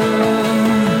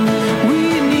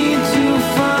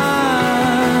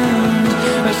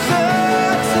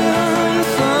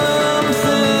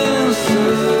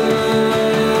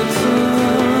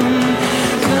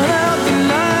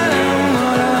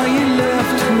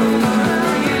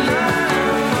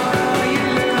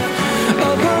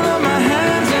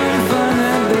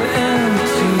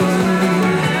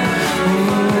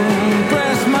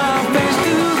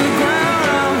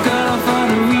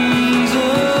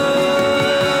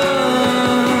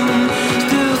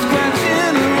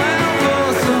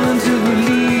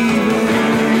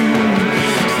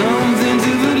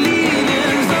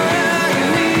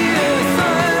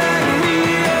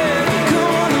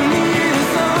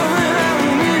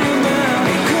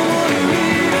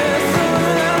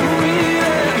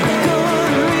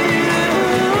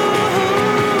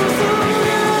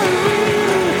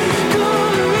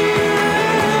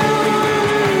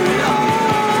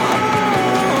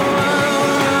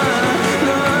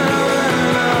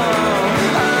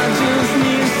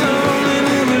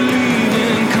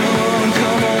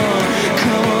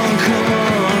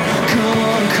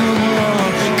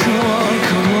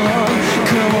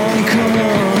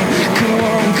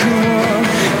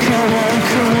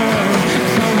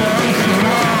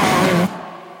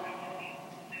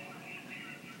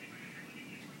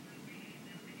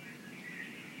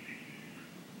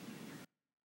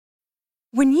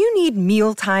When you need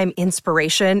mealtime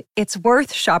inspiration, it's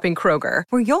worth shopping Kroger,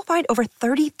 where you'll find over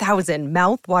 30,000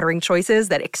 mouth-watering choices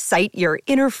that excite your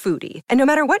inner foodie. And no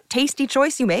matter what tasty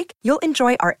choice you make, you'll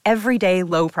enjoy our everyday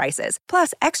low prices,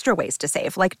 plus extra ways to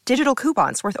save, like digital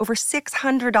coupons worth over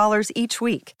 $600 each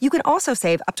week. You can also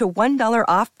save up to $1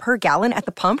 off per gallon at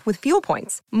the pump with fuel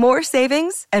points. More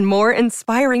savings and more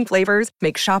inspiring flavors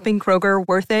make shopping Kroger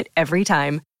worth it every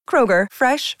time. Kroger,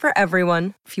 fresh for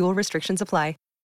everyone. Fuel restrictions apply.